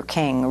 Martin Luther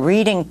King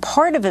reading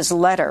part of his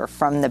letter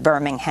from the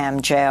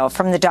Birmingham jail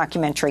from the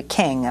documentary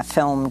King, a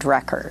filmed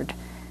record.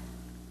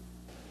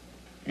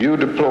 You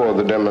deplore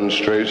the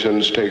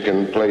demonstrations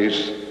taking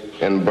place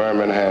in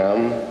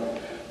Birmingham,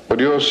 but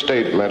your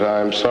statement,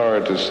 I'm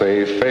sorry to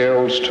say,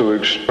 fails to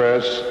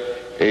express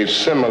a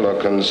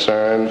similar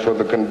concern for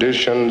the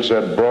conditions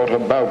that brought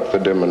about the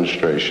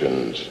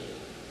demonstrations.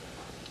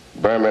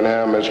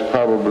 Birmingham is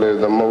probably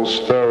the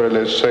most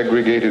thoroughly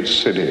segregated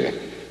city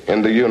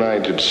in the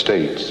United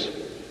States.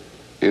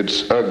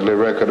 Its ugly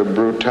record of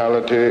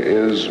brutality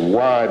is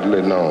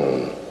widely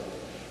known.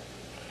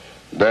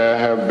 There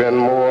have been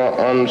more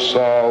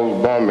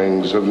unsolved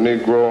bombings of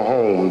Negro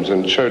homes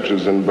and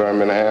churches in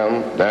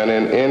Birmingham than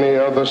in any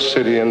other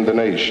city in the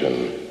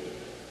nation.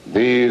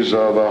 These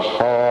are the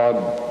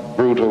hard,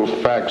 brutal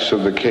facts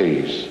of the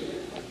case.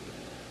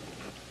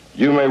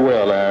 You may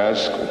well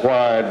ask,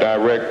 why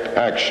direct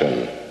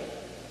action?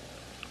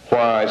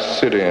 Why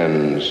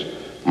sit-ins,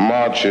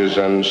 marches,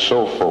 and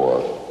so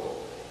forth?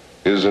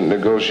 Isn't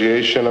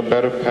negotiation a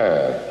better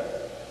path?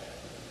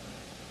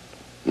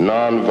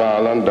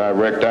 Nonviolent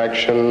direct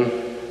action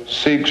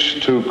seeks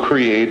to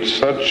create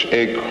such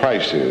a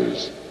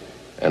crisis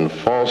and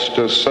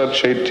foster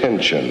such a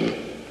tension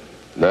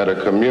that a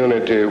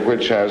community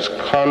which has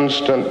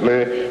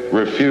constantly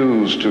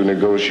refused to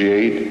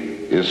negotiate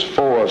is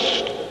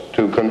forced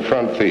to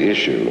confront the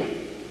issue.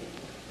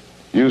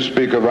 You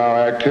speak of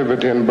our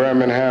activity in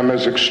Birmingham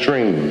as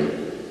extreme.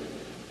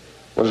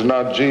 Was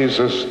not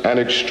Jesus an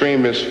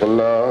extremist for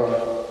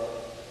love?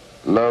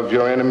 Love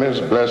your enemies,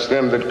 bless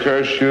them that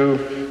curse you,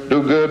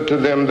 do good to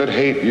them that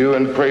hate you,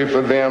 and pray for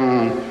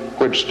them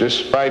which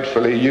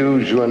despitefully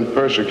use you and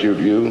persecute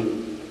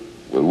you.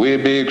 Will we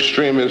be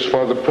extremists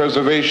for the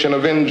preservation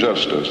of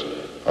injustice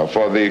or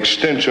for the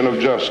extension of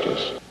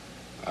justice?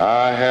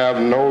 I have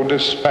no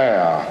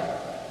despair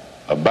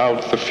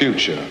about the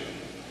future.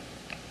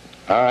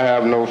 I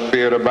have no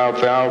fear about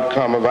the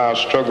outcome of our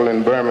struggle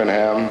in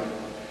Birmingham,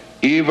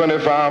 even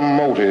if our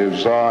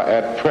motives are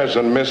at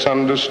present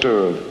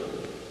misunderstood.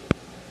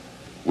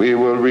 We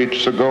will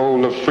reach the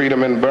goal of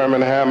freedom in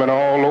Birmingham and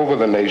all over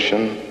the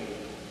nation,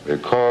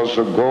 because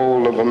the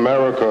goal of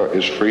America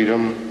is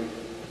freedom.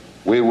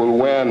 We will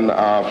win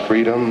our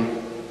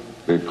freedom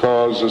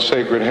because the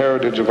sacred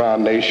heritage of our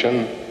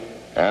nation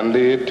and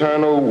the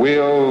eternal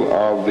will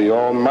of the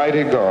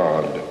Almighty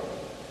God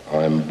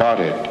are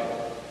embodied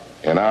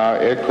in our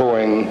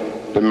echoing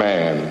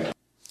demand.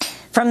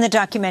 From the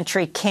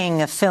documentary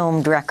King, a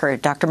filmed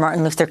record, Dr.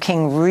 Martin Luther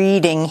King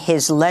reading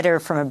his letter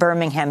from a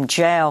Birmingham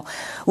jail,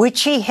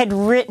 which he had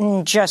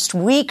written just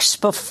weeks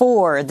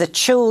before the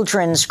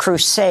Children's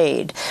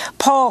Crusade.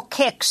 Paul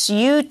Kix,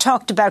 you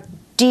talked about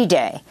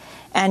D-Day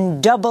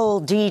and Double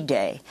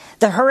D-Day,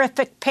 the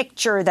horrific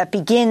picture that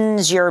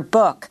begins your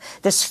book,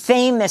 this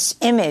famous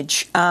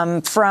image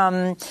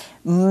from,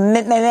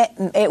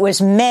 it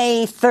was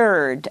May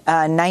 3rd,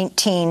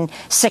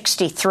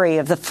 1963,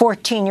 of the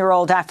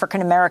 14-year-old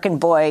African-American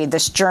boy,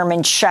 this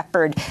German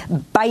shepherd,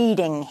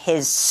 biting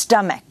his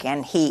stomach,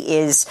 and he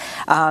is...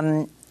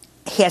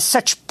 he has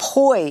such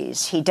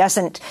poise. He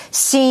doesn't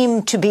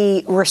seem to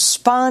be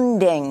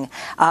responding,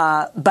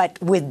 but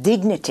with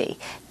dignity.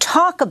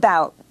 Talk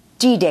about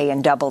D-Day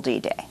and Double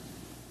D-Day.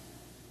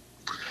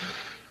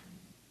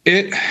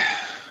 It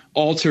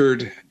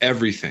altered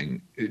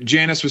everything.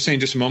 Janice was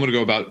saying just a moment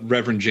ago about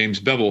Reverend James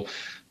Bevel.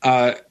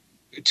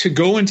 To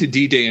go into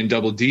D-Day and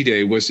Double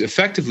D-Day was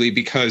effectively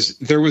because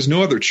there was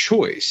no other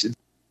choice.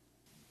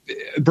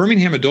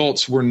 Birmingham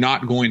adults were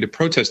not going to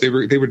protest. They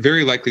would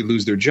very likely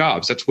lose their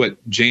jobs. That's what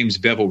James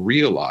Bevel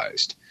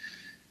realized.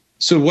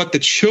 So what the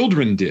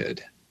children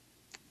did,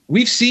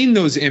 we've seen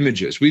those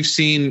images. We've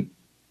seen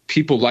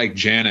people like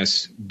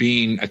Janice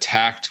being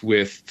attacked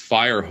with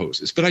fire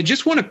hoses. But I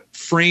just want to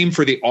frame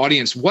for the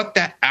audience what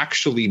that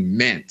actually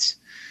meant.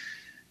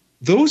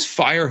 Those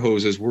fire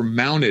hoses were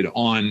mounted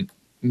on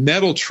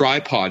metal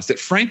tripods that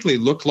frankly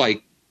looked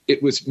like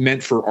it was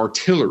meant for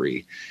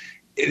artillery.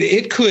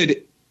 It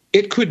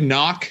could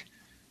knock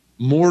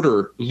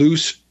mortar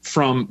loose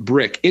from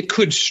brick. It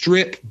could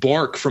strip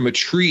bark from a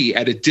tree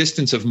at a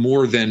distance of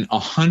more than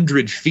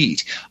 100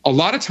 feet. A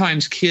lot of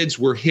times kids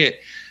were hit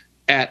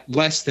at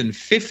less than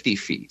 50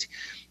 feet.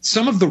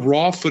 Some of the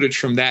raw footage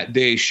from that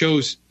day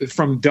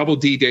from Double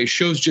D-Day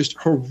shows just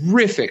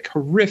horrific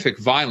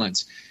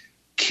violence.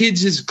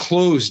 Kids'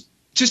 clothes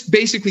just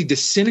basically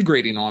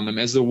disintegrating on them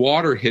as the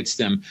water hits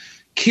them.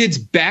 Kids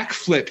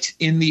backflipped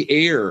in the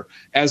air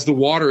as the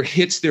water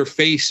hits their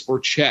face or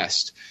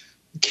chest.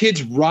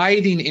 Kids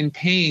writhing in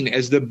pain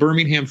as the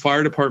Birmingham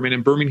Fire Department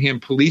and Birmingham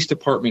Police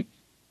Department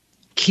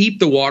keep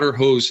the water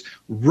hose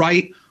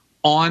right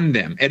on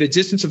them at a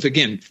distance of,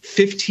 again,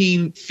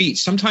 15 feet.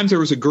 Sometimes there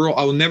was a girl,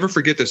 I will never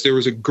forget this, there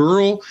was a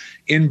girl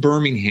in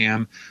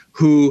Birmingham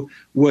who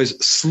was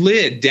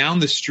slid down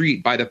the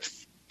street by the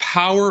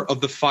power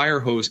of the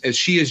fire hose as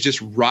she is just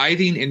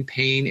writhing in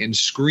pain and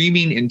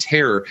screaming in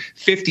terror,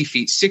 50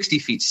 feet, 60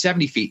 feet,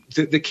 70 feet.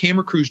 The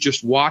camera crews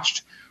just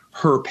watched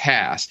her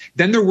pass.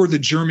 Then there were the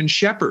German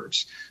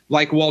shepherds,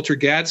 like Walter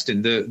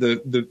Gadsden,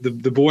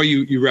 the boy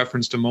you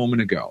referenced a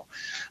moment ago.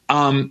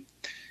 The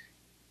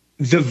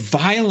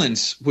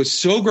violence was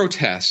so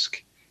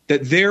grotesque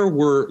that there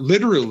were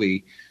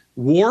literally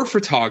war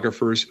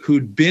photographers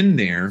who'd been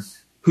there,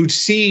 who'd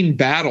seen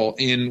battle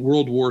in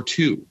World War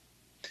II.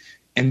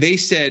 And they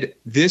said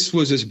this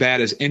was as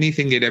bad as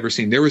anything they'd ever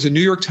seen. There was a New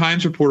York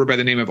Times reporter by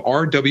the name of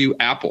R.W.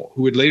 Apple,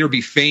 who would later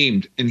be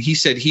famed. And he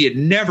said he had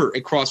never,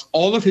 across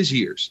all of his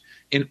years,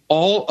 in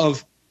all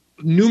of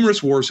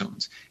numerous war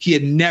zones, he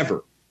had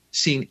never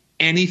seen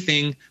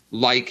anything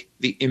like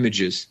the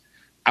images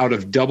out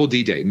of Double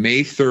D-Day,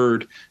 May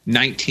 3rd,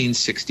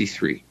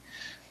 1963.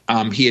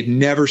 He had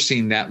never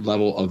seen that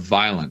level of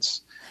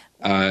violence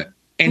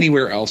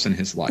anywhere else in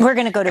his life. We're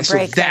going to go to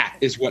break. So that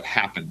is what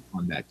happened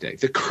on that day.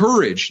 The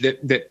courage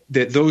that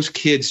those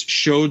kids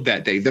showed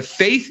that day, the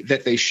faith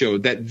that they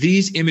showed that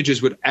these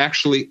images would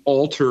actually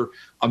alter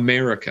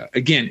America.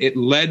 Again, it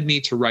led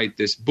me to write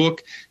this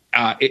book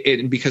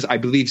because I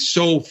believe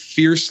so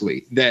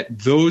fiercely that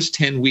those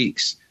 10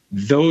 weeks,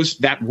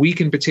 that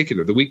week in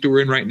particular, the week that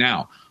we're in right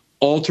now,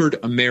 altered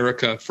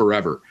America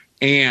forever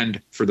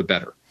and for the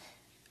better.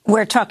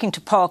 We're talking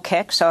to Paul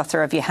Kix,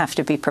 author of You Have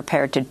to Be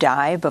Prepared to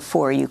Die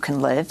Before You Can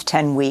Live,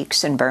 10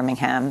 Weeks in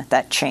Birmingham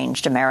That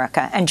Changed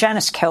America. And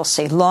Janice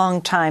Kelsey,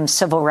 longtime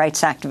civil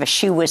rights activist.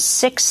 She was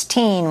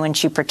 16 when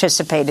she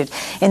participated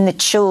in the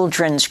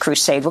Children's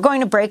Crusade. We're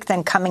going to break,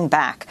 then coming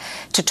back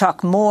to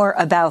talk more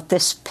about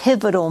this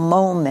pivotal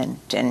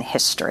moment in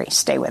history.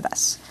 Stay with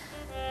us.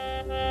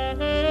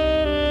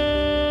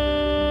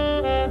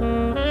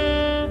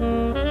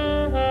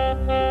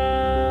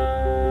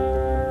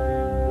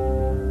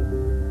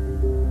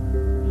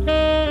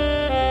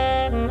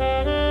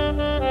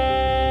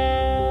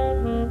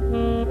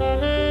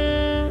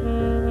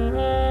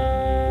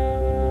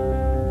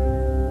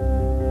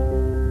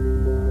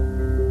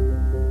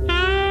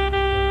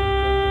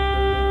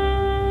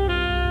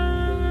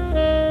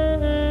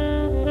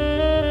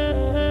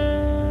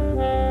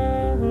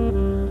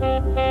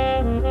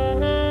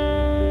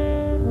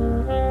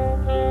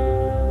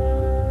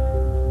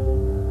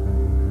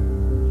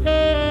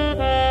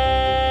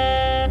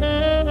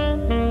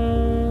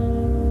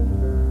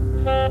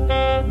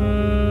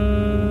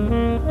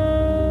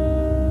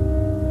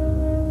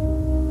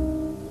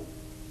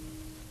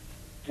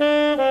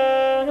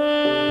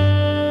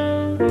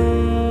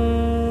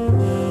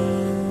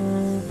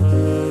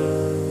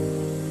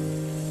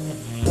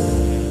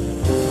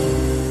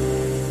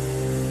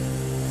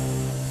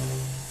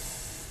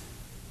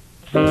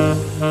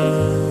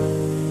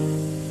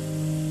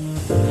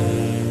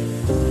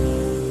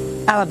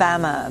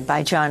 Alabama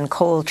by John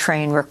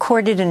Coltrane,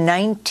 recorded in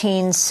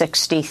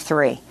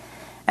 1963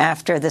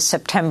 after the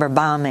September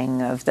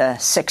bombing of the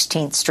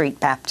 16th Street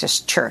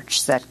Baptist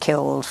Church that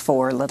killed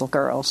 4 little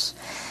girls.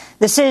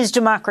 This is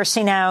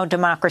Democracy Now!,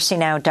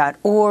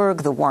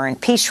 democracynow.org, the War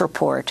and Peace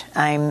Report.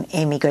 I'm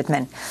Amy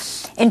Goodman.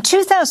 In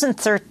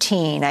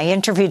 2013, I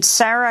interviewed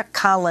Sarah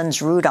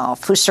Collins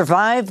Rudolph, who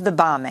survived the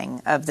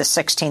bombing of the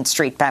 16th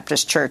Street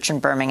Baptist Church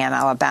in Birmingham,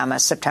 Alabama,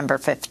 September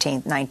 15,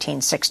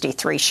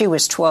 1963. She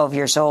was 12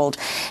 years old,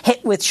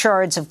 hit with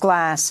shards of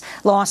glass,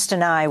 lost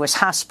an eye, was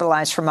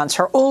hospitalized for months.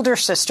 Her older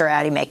sister,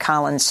 Addie Mae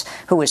Collins,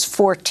 who was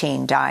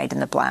 14, died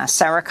in the blast.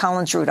 Sarah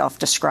Collins Rudolph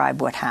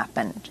described what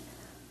happened.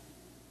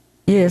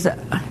 Yes,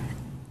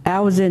 I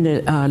was in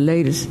the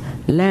ladies'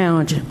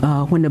 lounge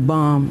when the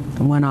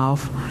bomb went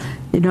off.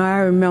 You know, I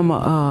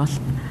remember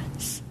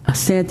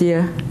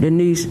Cynthia,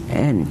 Denise,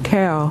 and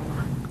Carol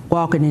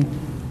walking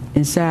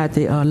inside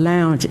the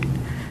lounge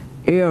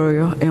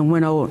area and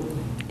went over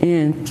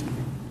in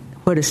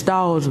where the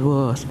stalls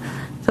was.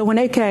 So when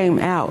they came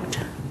out,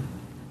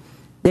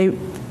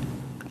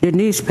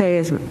 Denise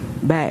passed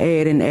by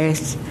Ed and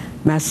asked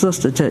my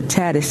sister to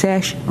tie the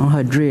sash on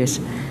her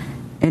dress.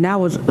 And I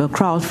was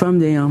across from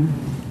them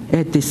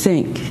at the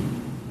sink.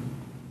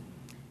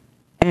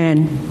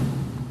 And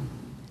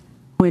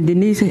when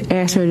Denise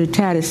asked her to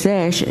tie the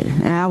sash,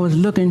 and I was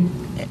looking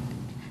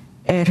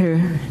at her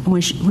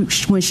when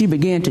she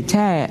began to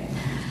tie it,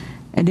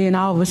 and then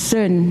all of a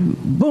sudden,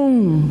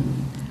 boom!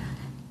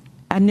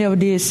 I never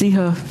did see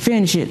her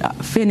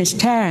finish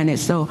tying it.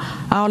 So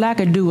all I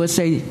could do was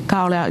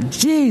call out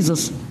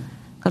Jesus,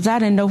 because I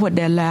didn't know what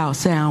that loud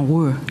sound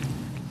were.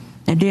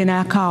 And then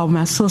I called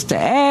my sister,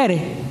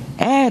 Addie,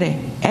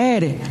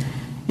 and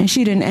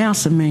she didn't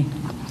answer me.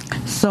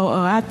 So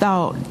I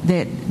thought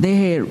that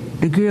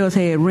the girls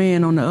had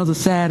ran on the other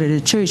side of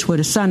the church where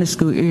the Sunday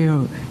school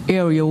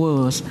area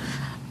was.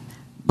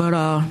 But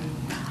all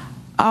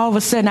of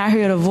a sudden I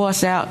heard a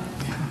voice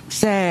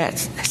outside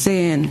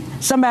saying,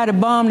 somebody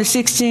bombed the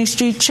 16th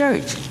Street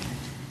Church.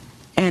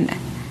 And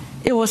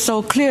it was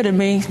so clear to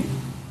me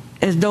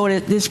as though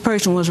that this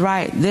person was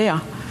right there.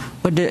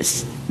 But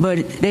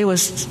they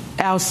was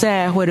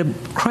outside where the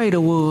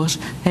crater was,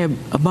 had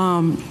a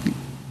bomb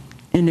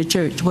in the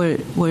church where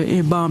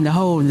it bombed the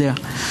hole there.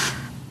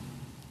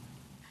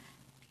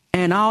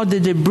 And all the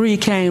debris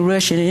came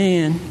rushing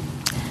in,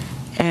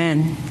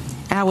 and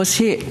I was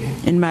hit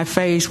in my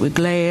face with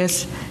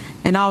glass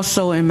and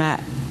also in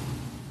my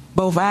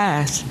both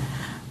eyes.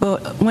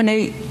 But when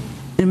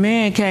the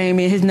man came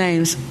in, his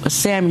name's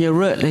Samuel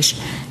Rutledge,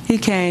 he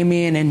came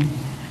in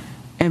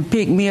and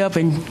picked me up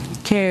and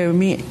carried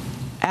me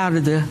out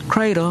of the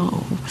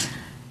cradle,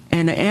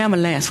 and the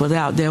ambulance was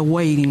out there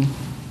waiting.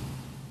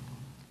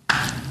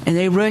 And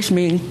they rushed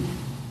me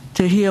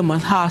to Hillman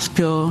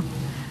Hospital,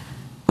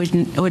 which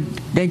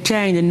they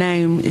changed the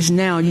name, it's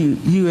now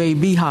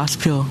UAB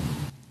Hospital.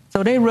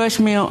 So they rushed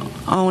me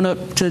on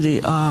up to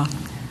the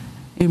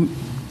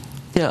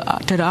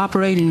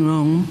operating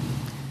room,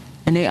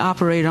 and they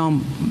operated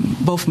on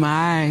both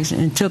my eyes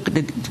and took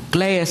the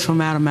glass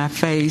from out of my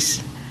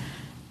face,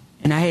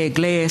 and I had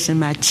glass in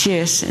my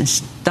chest and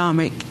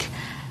stomach.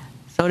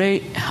 So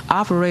they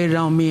operated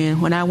on me,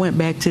 and when I went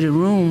back to the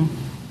room,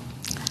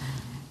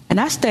 and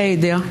I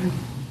stayed there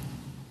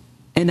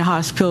in the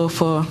hospital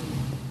for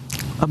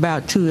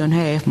about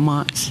 2.5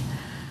 months.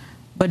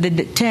 But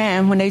the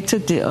time when they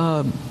took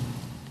the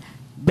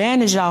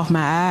bandage off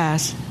my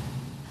eyes,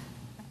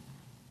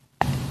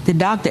 the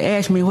doctor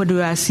asked me, what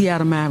do I see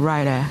out of my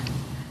right eye?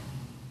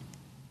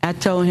 I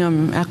told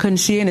him I couldn't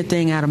see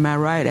anything out of my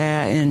right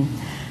eye, and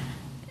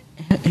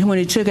when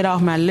he took it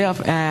off my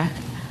left eye,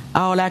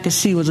 all I could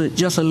see was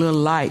just a little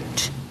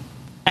light.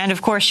 And,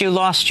 of course, you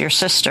lost your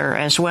sister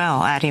as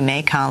well, Addie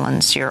Mae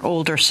Collins, your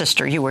older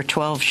sister. You were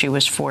 12, she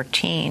was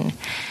 14.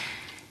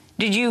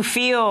 Did you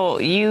feel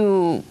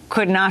you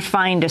could not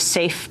find a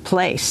safe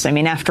place? I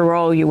mean, after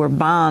all, you were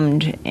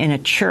bombed in a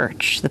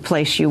church, the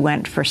place you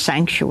went for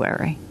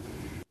sanctuary.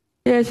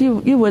 Yes,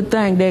 you would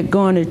think that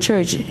going to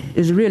church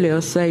is really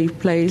a safe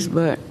place,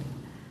 but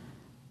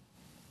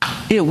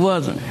it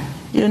wasn't.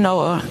 You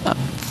know,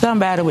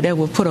 somebody that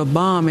would put a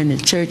bomb in the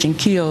church and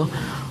kill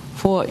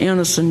 4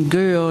 innocent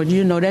girls,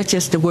 you know, that's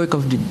just the work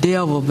of the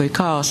devil,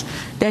 because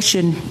that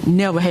should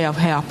never have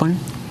happened.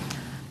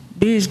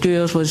 These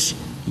girls was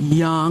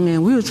young,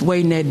 and we was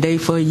waiting that day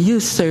for a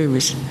youth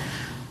service.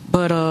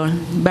 But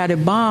by the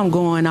bomb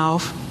going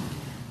off,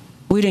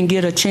 we didn't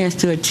get a chance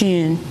to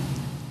attend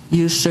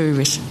youth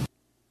service.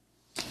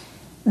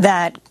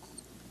 That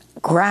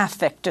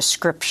graphic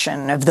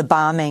description of the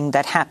bombing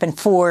that happened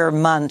 4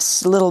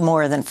 months, little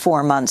more than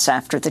 4 months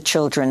after the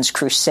Children's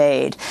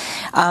Crusade.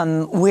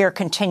 We're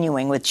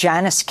continuing with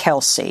Janice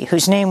Kelsey,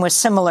 whose name was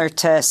similar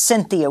to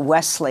Cynthia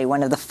Wesley,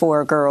 one of the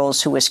 4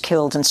 girls who was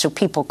killed. And so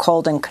people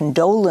called in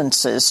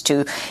condolences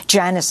to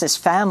Janice's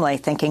family,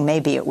 thinking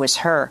maybe it was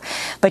her.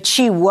 But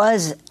she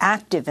was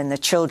active in the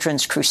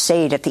Children's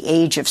Crusade at the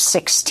age of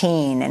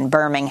 16 in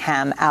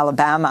Birmingham,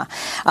 Alabama.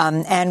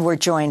 And we're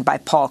joined by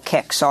Paul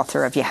Kix,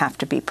 author of You Have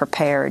to Be Prepared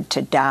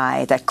to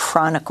Die, that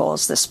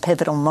chronicles this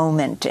pivotal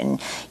moment in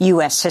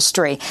U.S.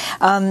 history.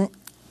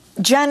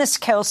 Janice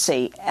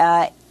Kelsey,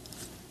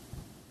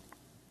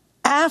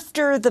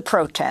 after the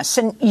protests,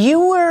 and you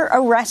were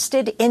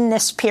arrested in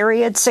this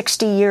period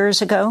 60 years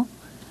ago?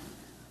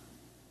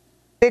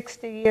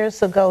 60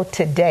 years ago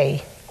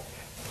today,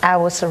 I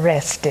was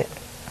arrested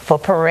for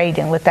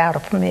parading without a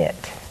permit.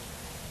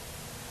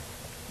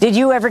 Did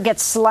you ever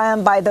get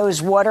slammed by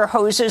those water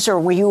hoses, or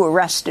were you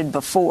arrested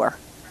before?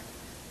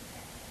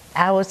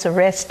 I was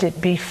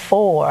arrested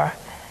before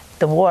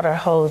the water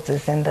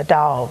hoses and the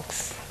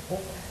dogs.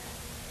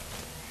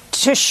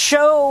 To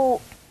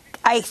show,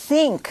 I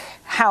think,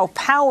 how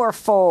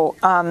powerful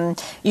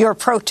your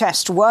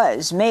protest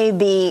was,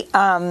 maybe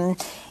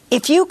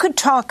if you could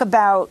talk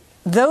about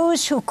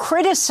those who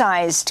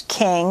criticized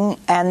King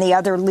and the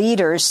other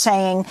leaders,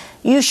 saying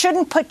you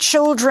shouldn't put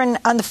children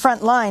on the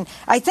front line.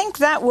 I think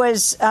that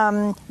was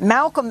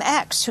Malcolm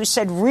X who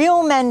said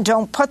real men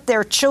don't put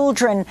their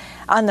children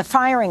on the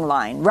firing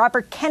line.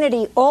 Robert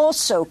Kennedy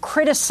also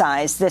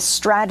criticized this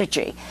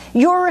strategy.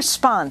 Your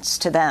response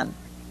to them?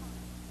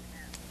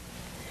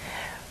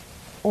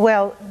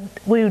 Well,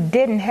 we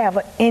didn't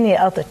have any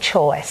other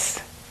choice.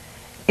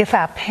 If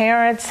our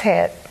parents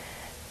had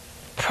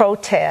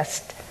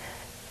protested,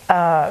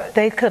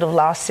 they could have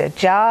lost their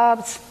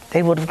jobs.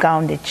 They would have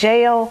gone to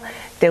jail.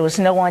 There was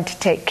no one to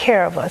take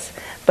care of us.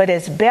 But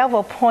as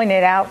Bevel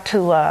pointed out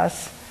to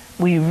us,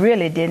 we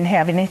really didn't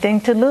have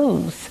anything to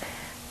lose.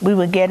 We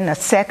were getting a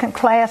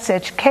second-class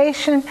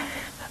education.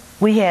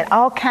 We had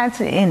all kinds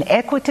of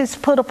inequities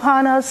put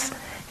upon us.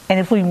 And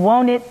if we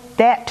wanted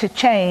that to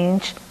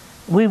change,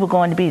 we were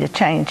going to be the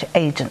change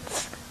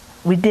agents.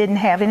 We didn't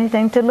have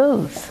anything to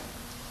lose.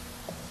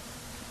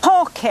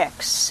 Paul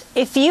Kix,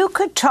 if you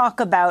could talk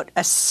about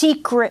a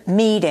secret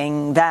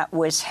meeting that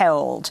was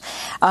held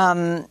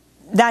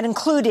that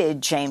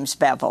included James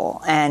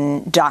Bevel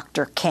and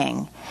Dr.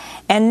 King,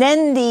 and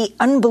then the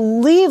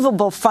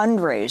unbelievable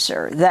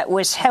fundraiser that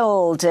was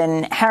held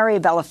in Harry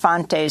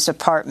Belafonte's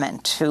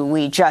apartment, who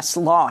we just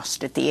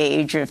lost at the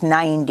age of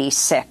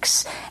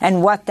 96,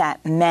 and what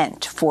that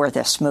meant for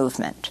this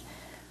movement.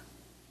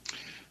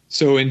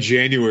 So in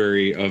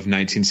January of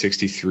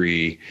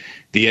 1963,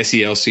 the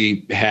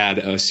SELC had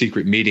a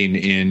secret meeting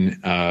in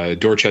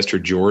Dorchester,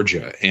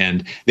 Georgia,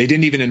 and they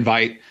didn't even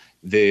invite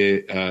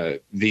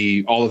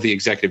all of the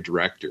executive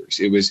directors.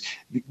 It was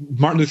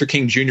Martin Luther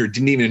King Jr.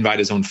 didn't even invite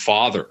his own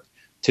father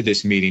to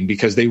this meeting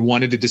because they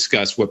wanted to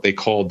discuss what they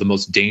called the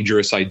most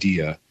dangerous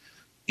idea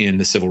in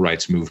the civil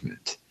rights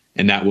movement,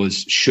 and that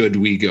was, should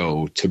we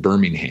go to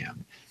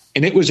Birmingham?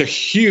 And it was a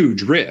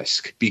huge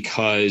risk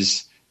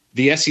because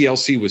the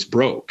SELC was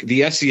broke.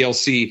 The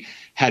SELC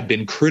had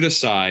been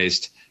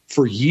criticized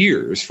for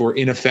years for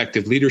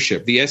ineffective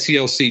leadership. The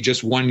SELC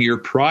just 1 year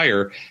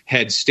prior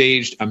had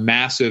staged a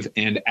massive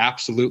and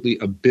absolutely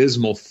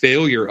abysmal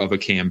failure of a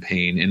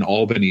campaign in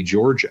Albany,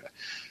 Georgia.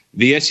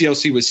 The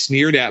SELC was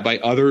sneered at by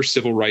other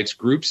civil rights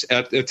groups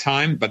at the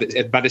time, but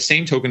by the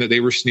same token that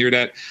they were sneered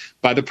at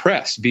by the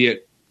press, be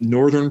it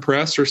Northern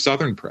press or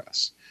Southern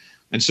press.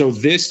 And so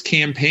this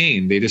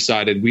campaign, they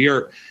decided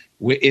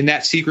in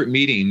that secret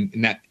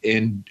meeting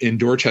in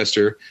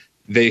Dorchester,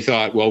 they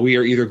thought, well, we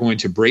are either going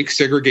to break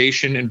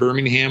segregation in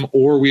Birmingham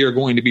or we are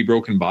going to be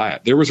broken by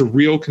it. There was a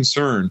real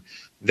concern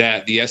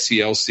that the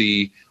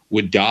SELC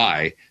would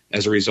die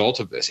as a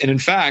result of this. And in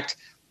fact,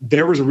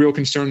 there was a real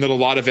concern that a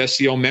lot of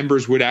SEL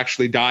members would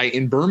actually die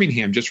in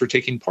Birmingham just for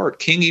taking part.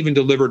 King even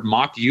delivered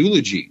mock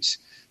eulogies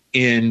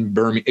in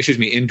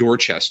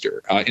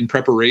Dorchester in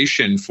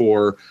preparation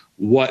for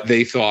what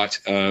they thought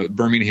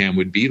Birmingham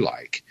would be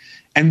like.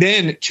 And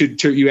then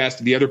you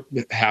asked the other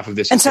half of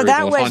this. And so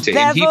that was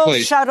Bevel,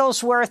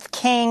 Shuttlesworth,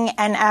 King,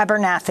 and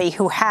Abernathy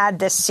who had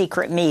this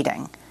secret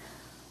meeting.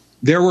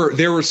 There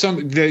were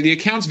some. The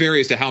accounts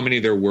vary as to how many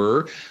there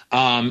were.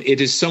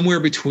 It is somewhere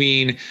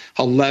between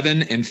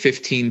 11 and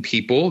 15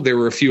 people. There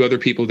were a few other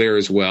people there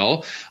as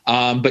well.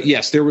 But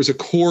yes, there was a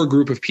core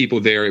group of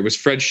people there. It was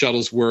Fred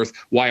Shuttlesworth,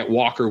 Wyatt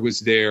Walker was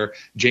there,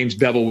 James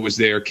Bevel was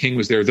there, King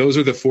was there. Those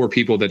are the four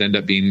people that end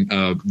up being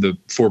the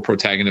four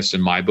protagonists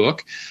in my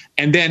book.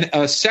 And then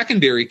a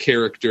secondary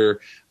character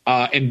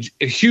and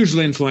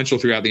hugely influential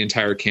throughout the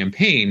entire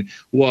campaign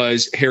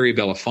was Harry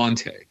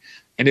Belafonte.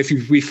 And if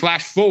we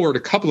flash forward a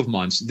couple of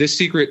months, this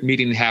secret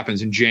meeting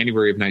happens in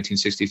January of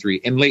 1963.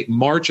 In late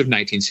March of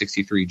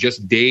 1963,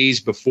 just days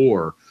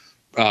before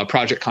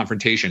Project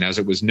Confrontation, as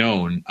it was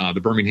known,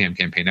 the Birmingham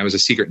campaign, that was a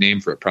secret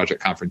name for it,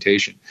 Project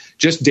Confrontation.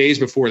 Just days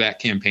before that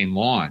campaign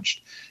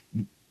launched,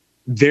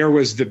 there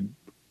was the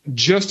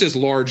just as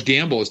large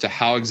gamble as to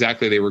how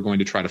exactly they were going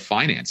to try to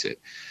finance it.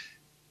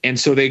 And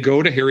so they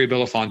go to Harry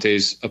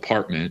Belafonte's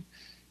apartment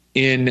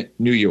in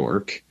New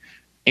York.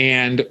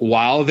 And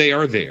while they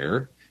are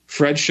there,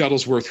 Fred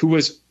Shuttlesworth, who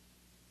was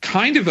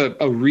kind of a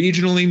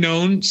regionally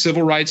known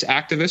civil rights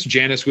activist,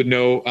 Janice would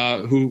know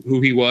who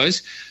he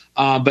was,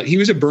 but he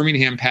was a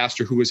Birmingham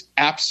pastor who was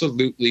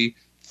absolutely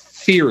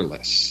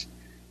fearless.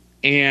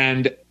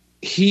 And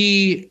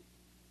he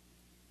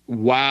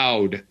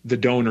wowed the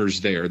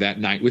donors there that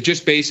night with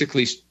just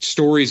basically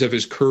stories of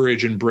his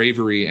courage and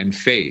bravery and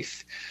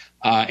faith.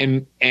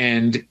 And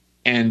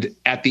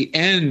at the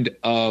end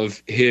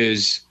of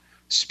his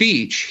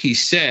speech, he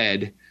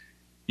said,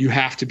 "You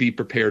have to be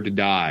prepared to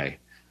die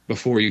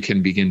before you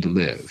can begin to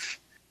live."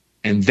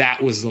 And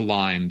that was the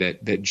line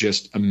that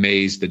just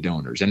amazed the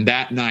donors. And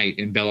that night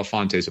in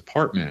Belafonte's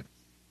apartment,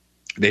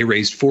 they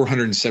raised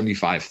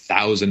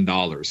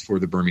 $475,000 for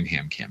the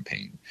Birmingham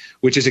campaign,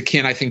 which is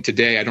akin, I think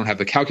today, I don't have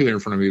the calculator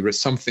in front of me, but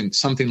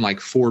something like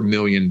 $4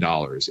 million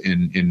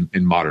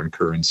in modern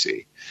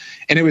currency.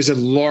 And it was the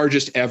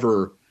largest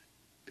ever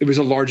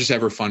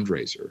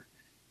fundraiser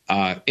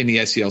in the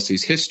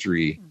SELC's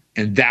history.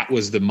 And that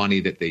was the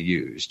money that they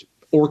used,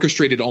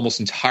 orchestrated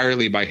almost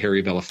entirely by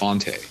Harry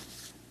Belafonte,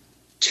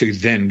 to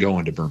then go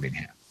into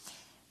Birmingham.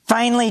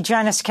 Finally,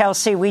 Janice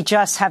Kelsey, we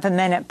just have a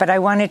minute, but I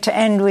wanted to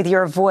end with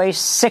your voice.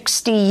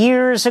 60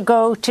 years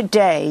ago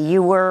today,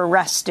 you were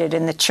arrested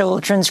in the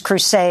Children's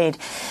Crusade.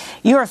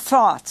 Your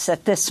thoughts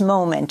at this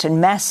moment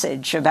and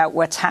message about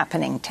what's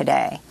happening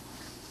today?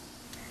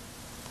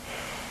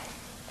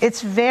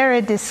 It's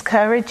very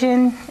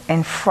discouraging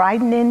and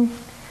frightening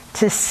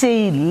to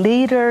see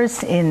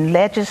leaders in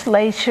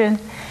legislation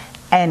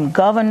and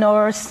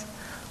governors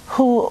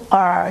who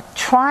are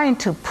trying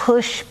to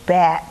push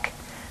back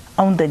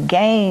on the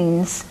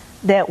gains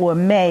that were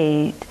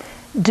made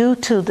due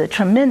to the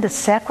tremendous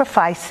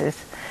sacrifices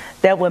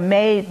that were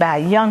made by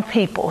young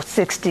people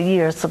 60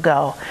 years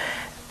ago.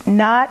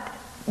 Not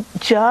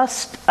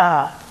just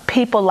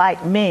people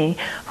like me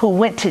who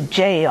went to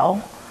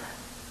jail,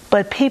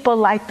 but people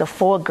like the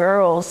 4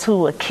 girls who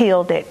were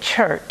killed at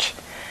church,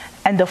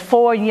 and the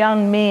 4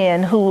 young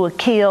men who were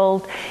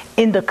killed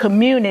in the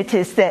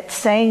communities that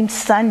same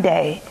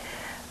Sunday.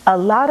 A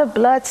lot of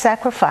blood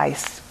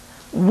sacrifice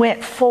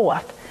went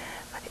forth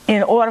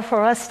in order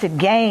for us to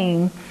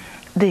gain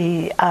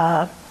the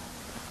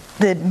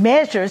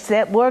measures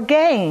that were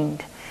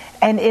gained.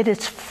 And it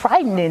is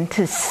frightening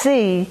to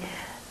see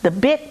the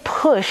big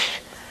push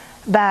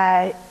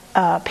by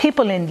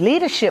people in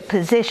leadership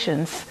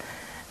positions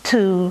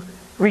to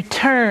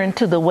return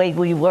to the way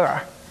we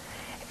were.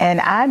 And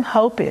I'm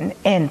hoping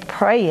and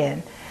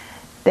praying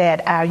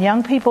that our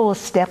young people will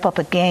step up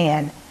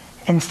again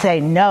and say,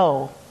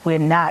 no, we're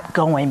not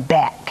going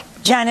back.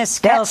 Janice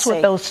That's Kelsey.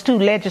 what those two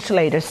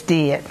legislators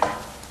did.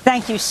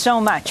 Thank you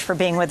so much for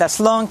being with us.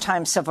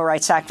 Longtime civil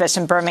rights activist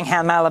in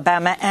Birmingham,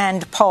 Alabama,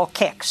 and Paul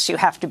Kix, You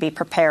Have to Be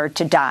Prepared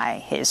to Die,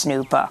 his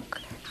new book.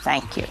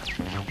 Thank you.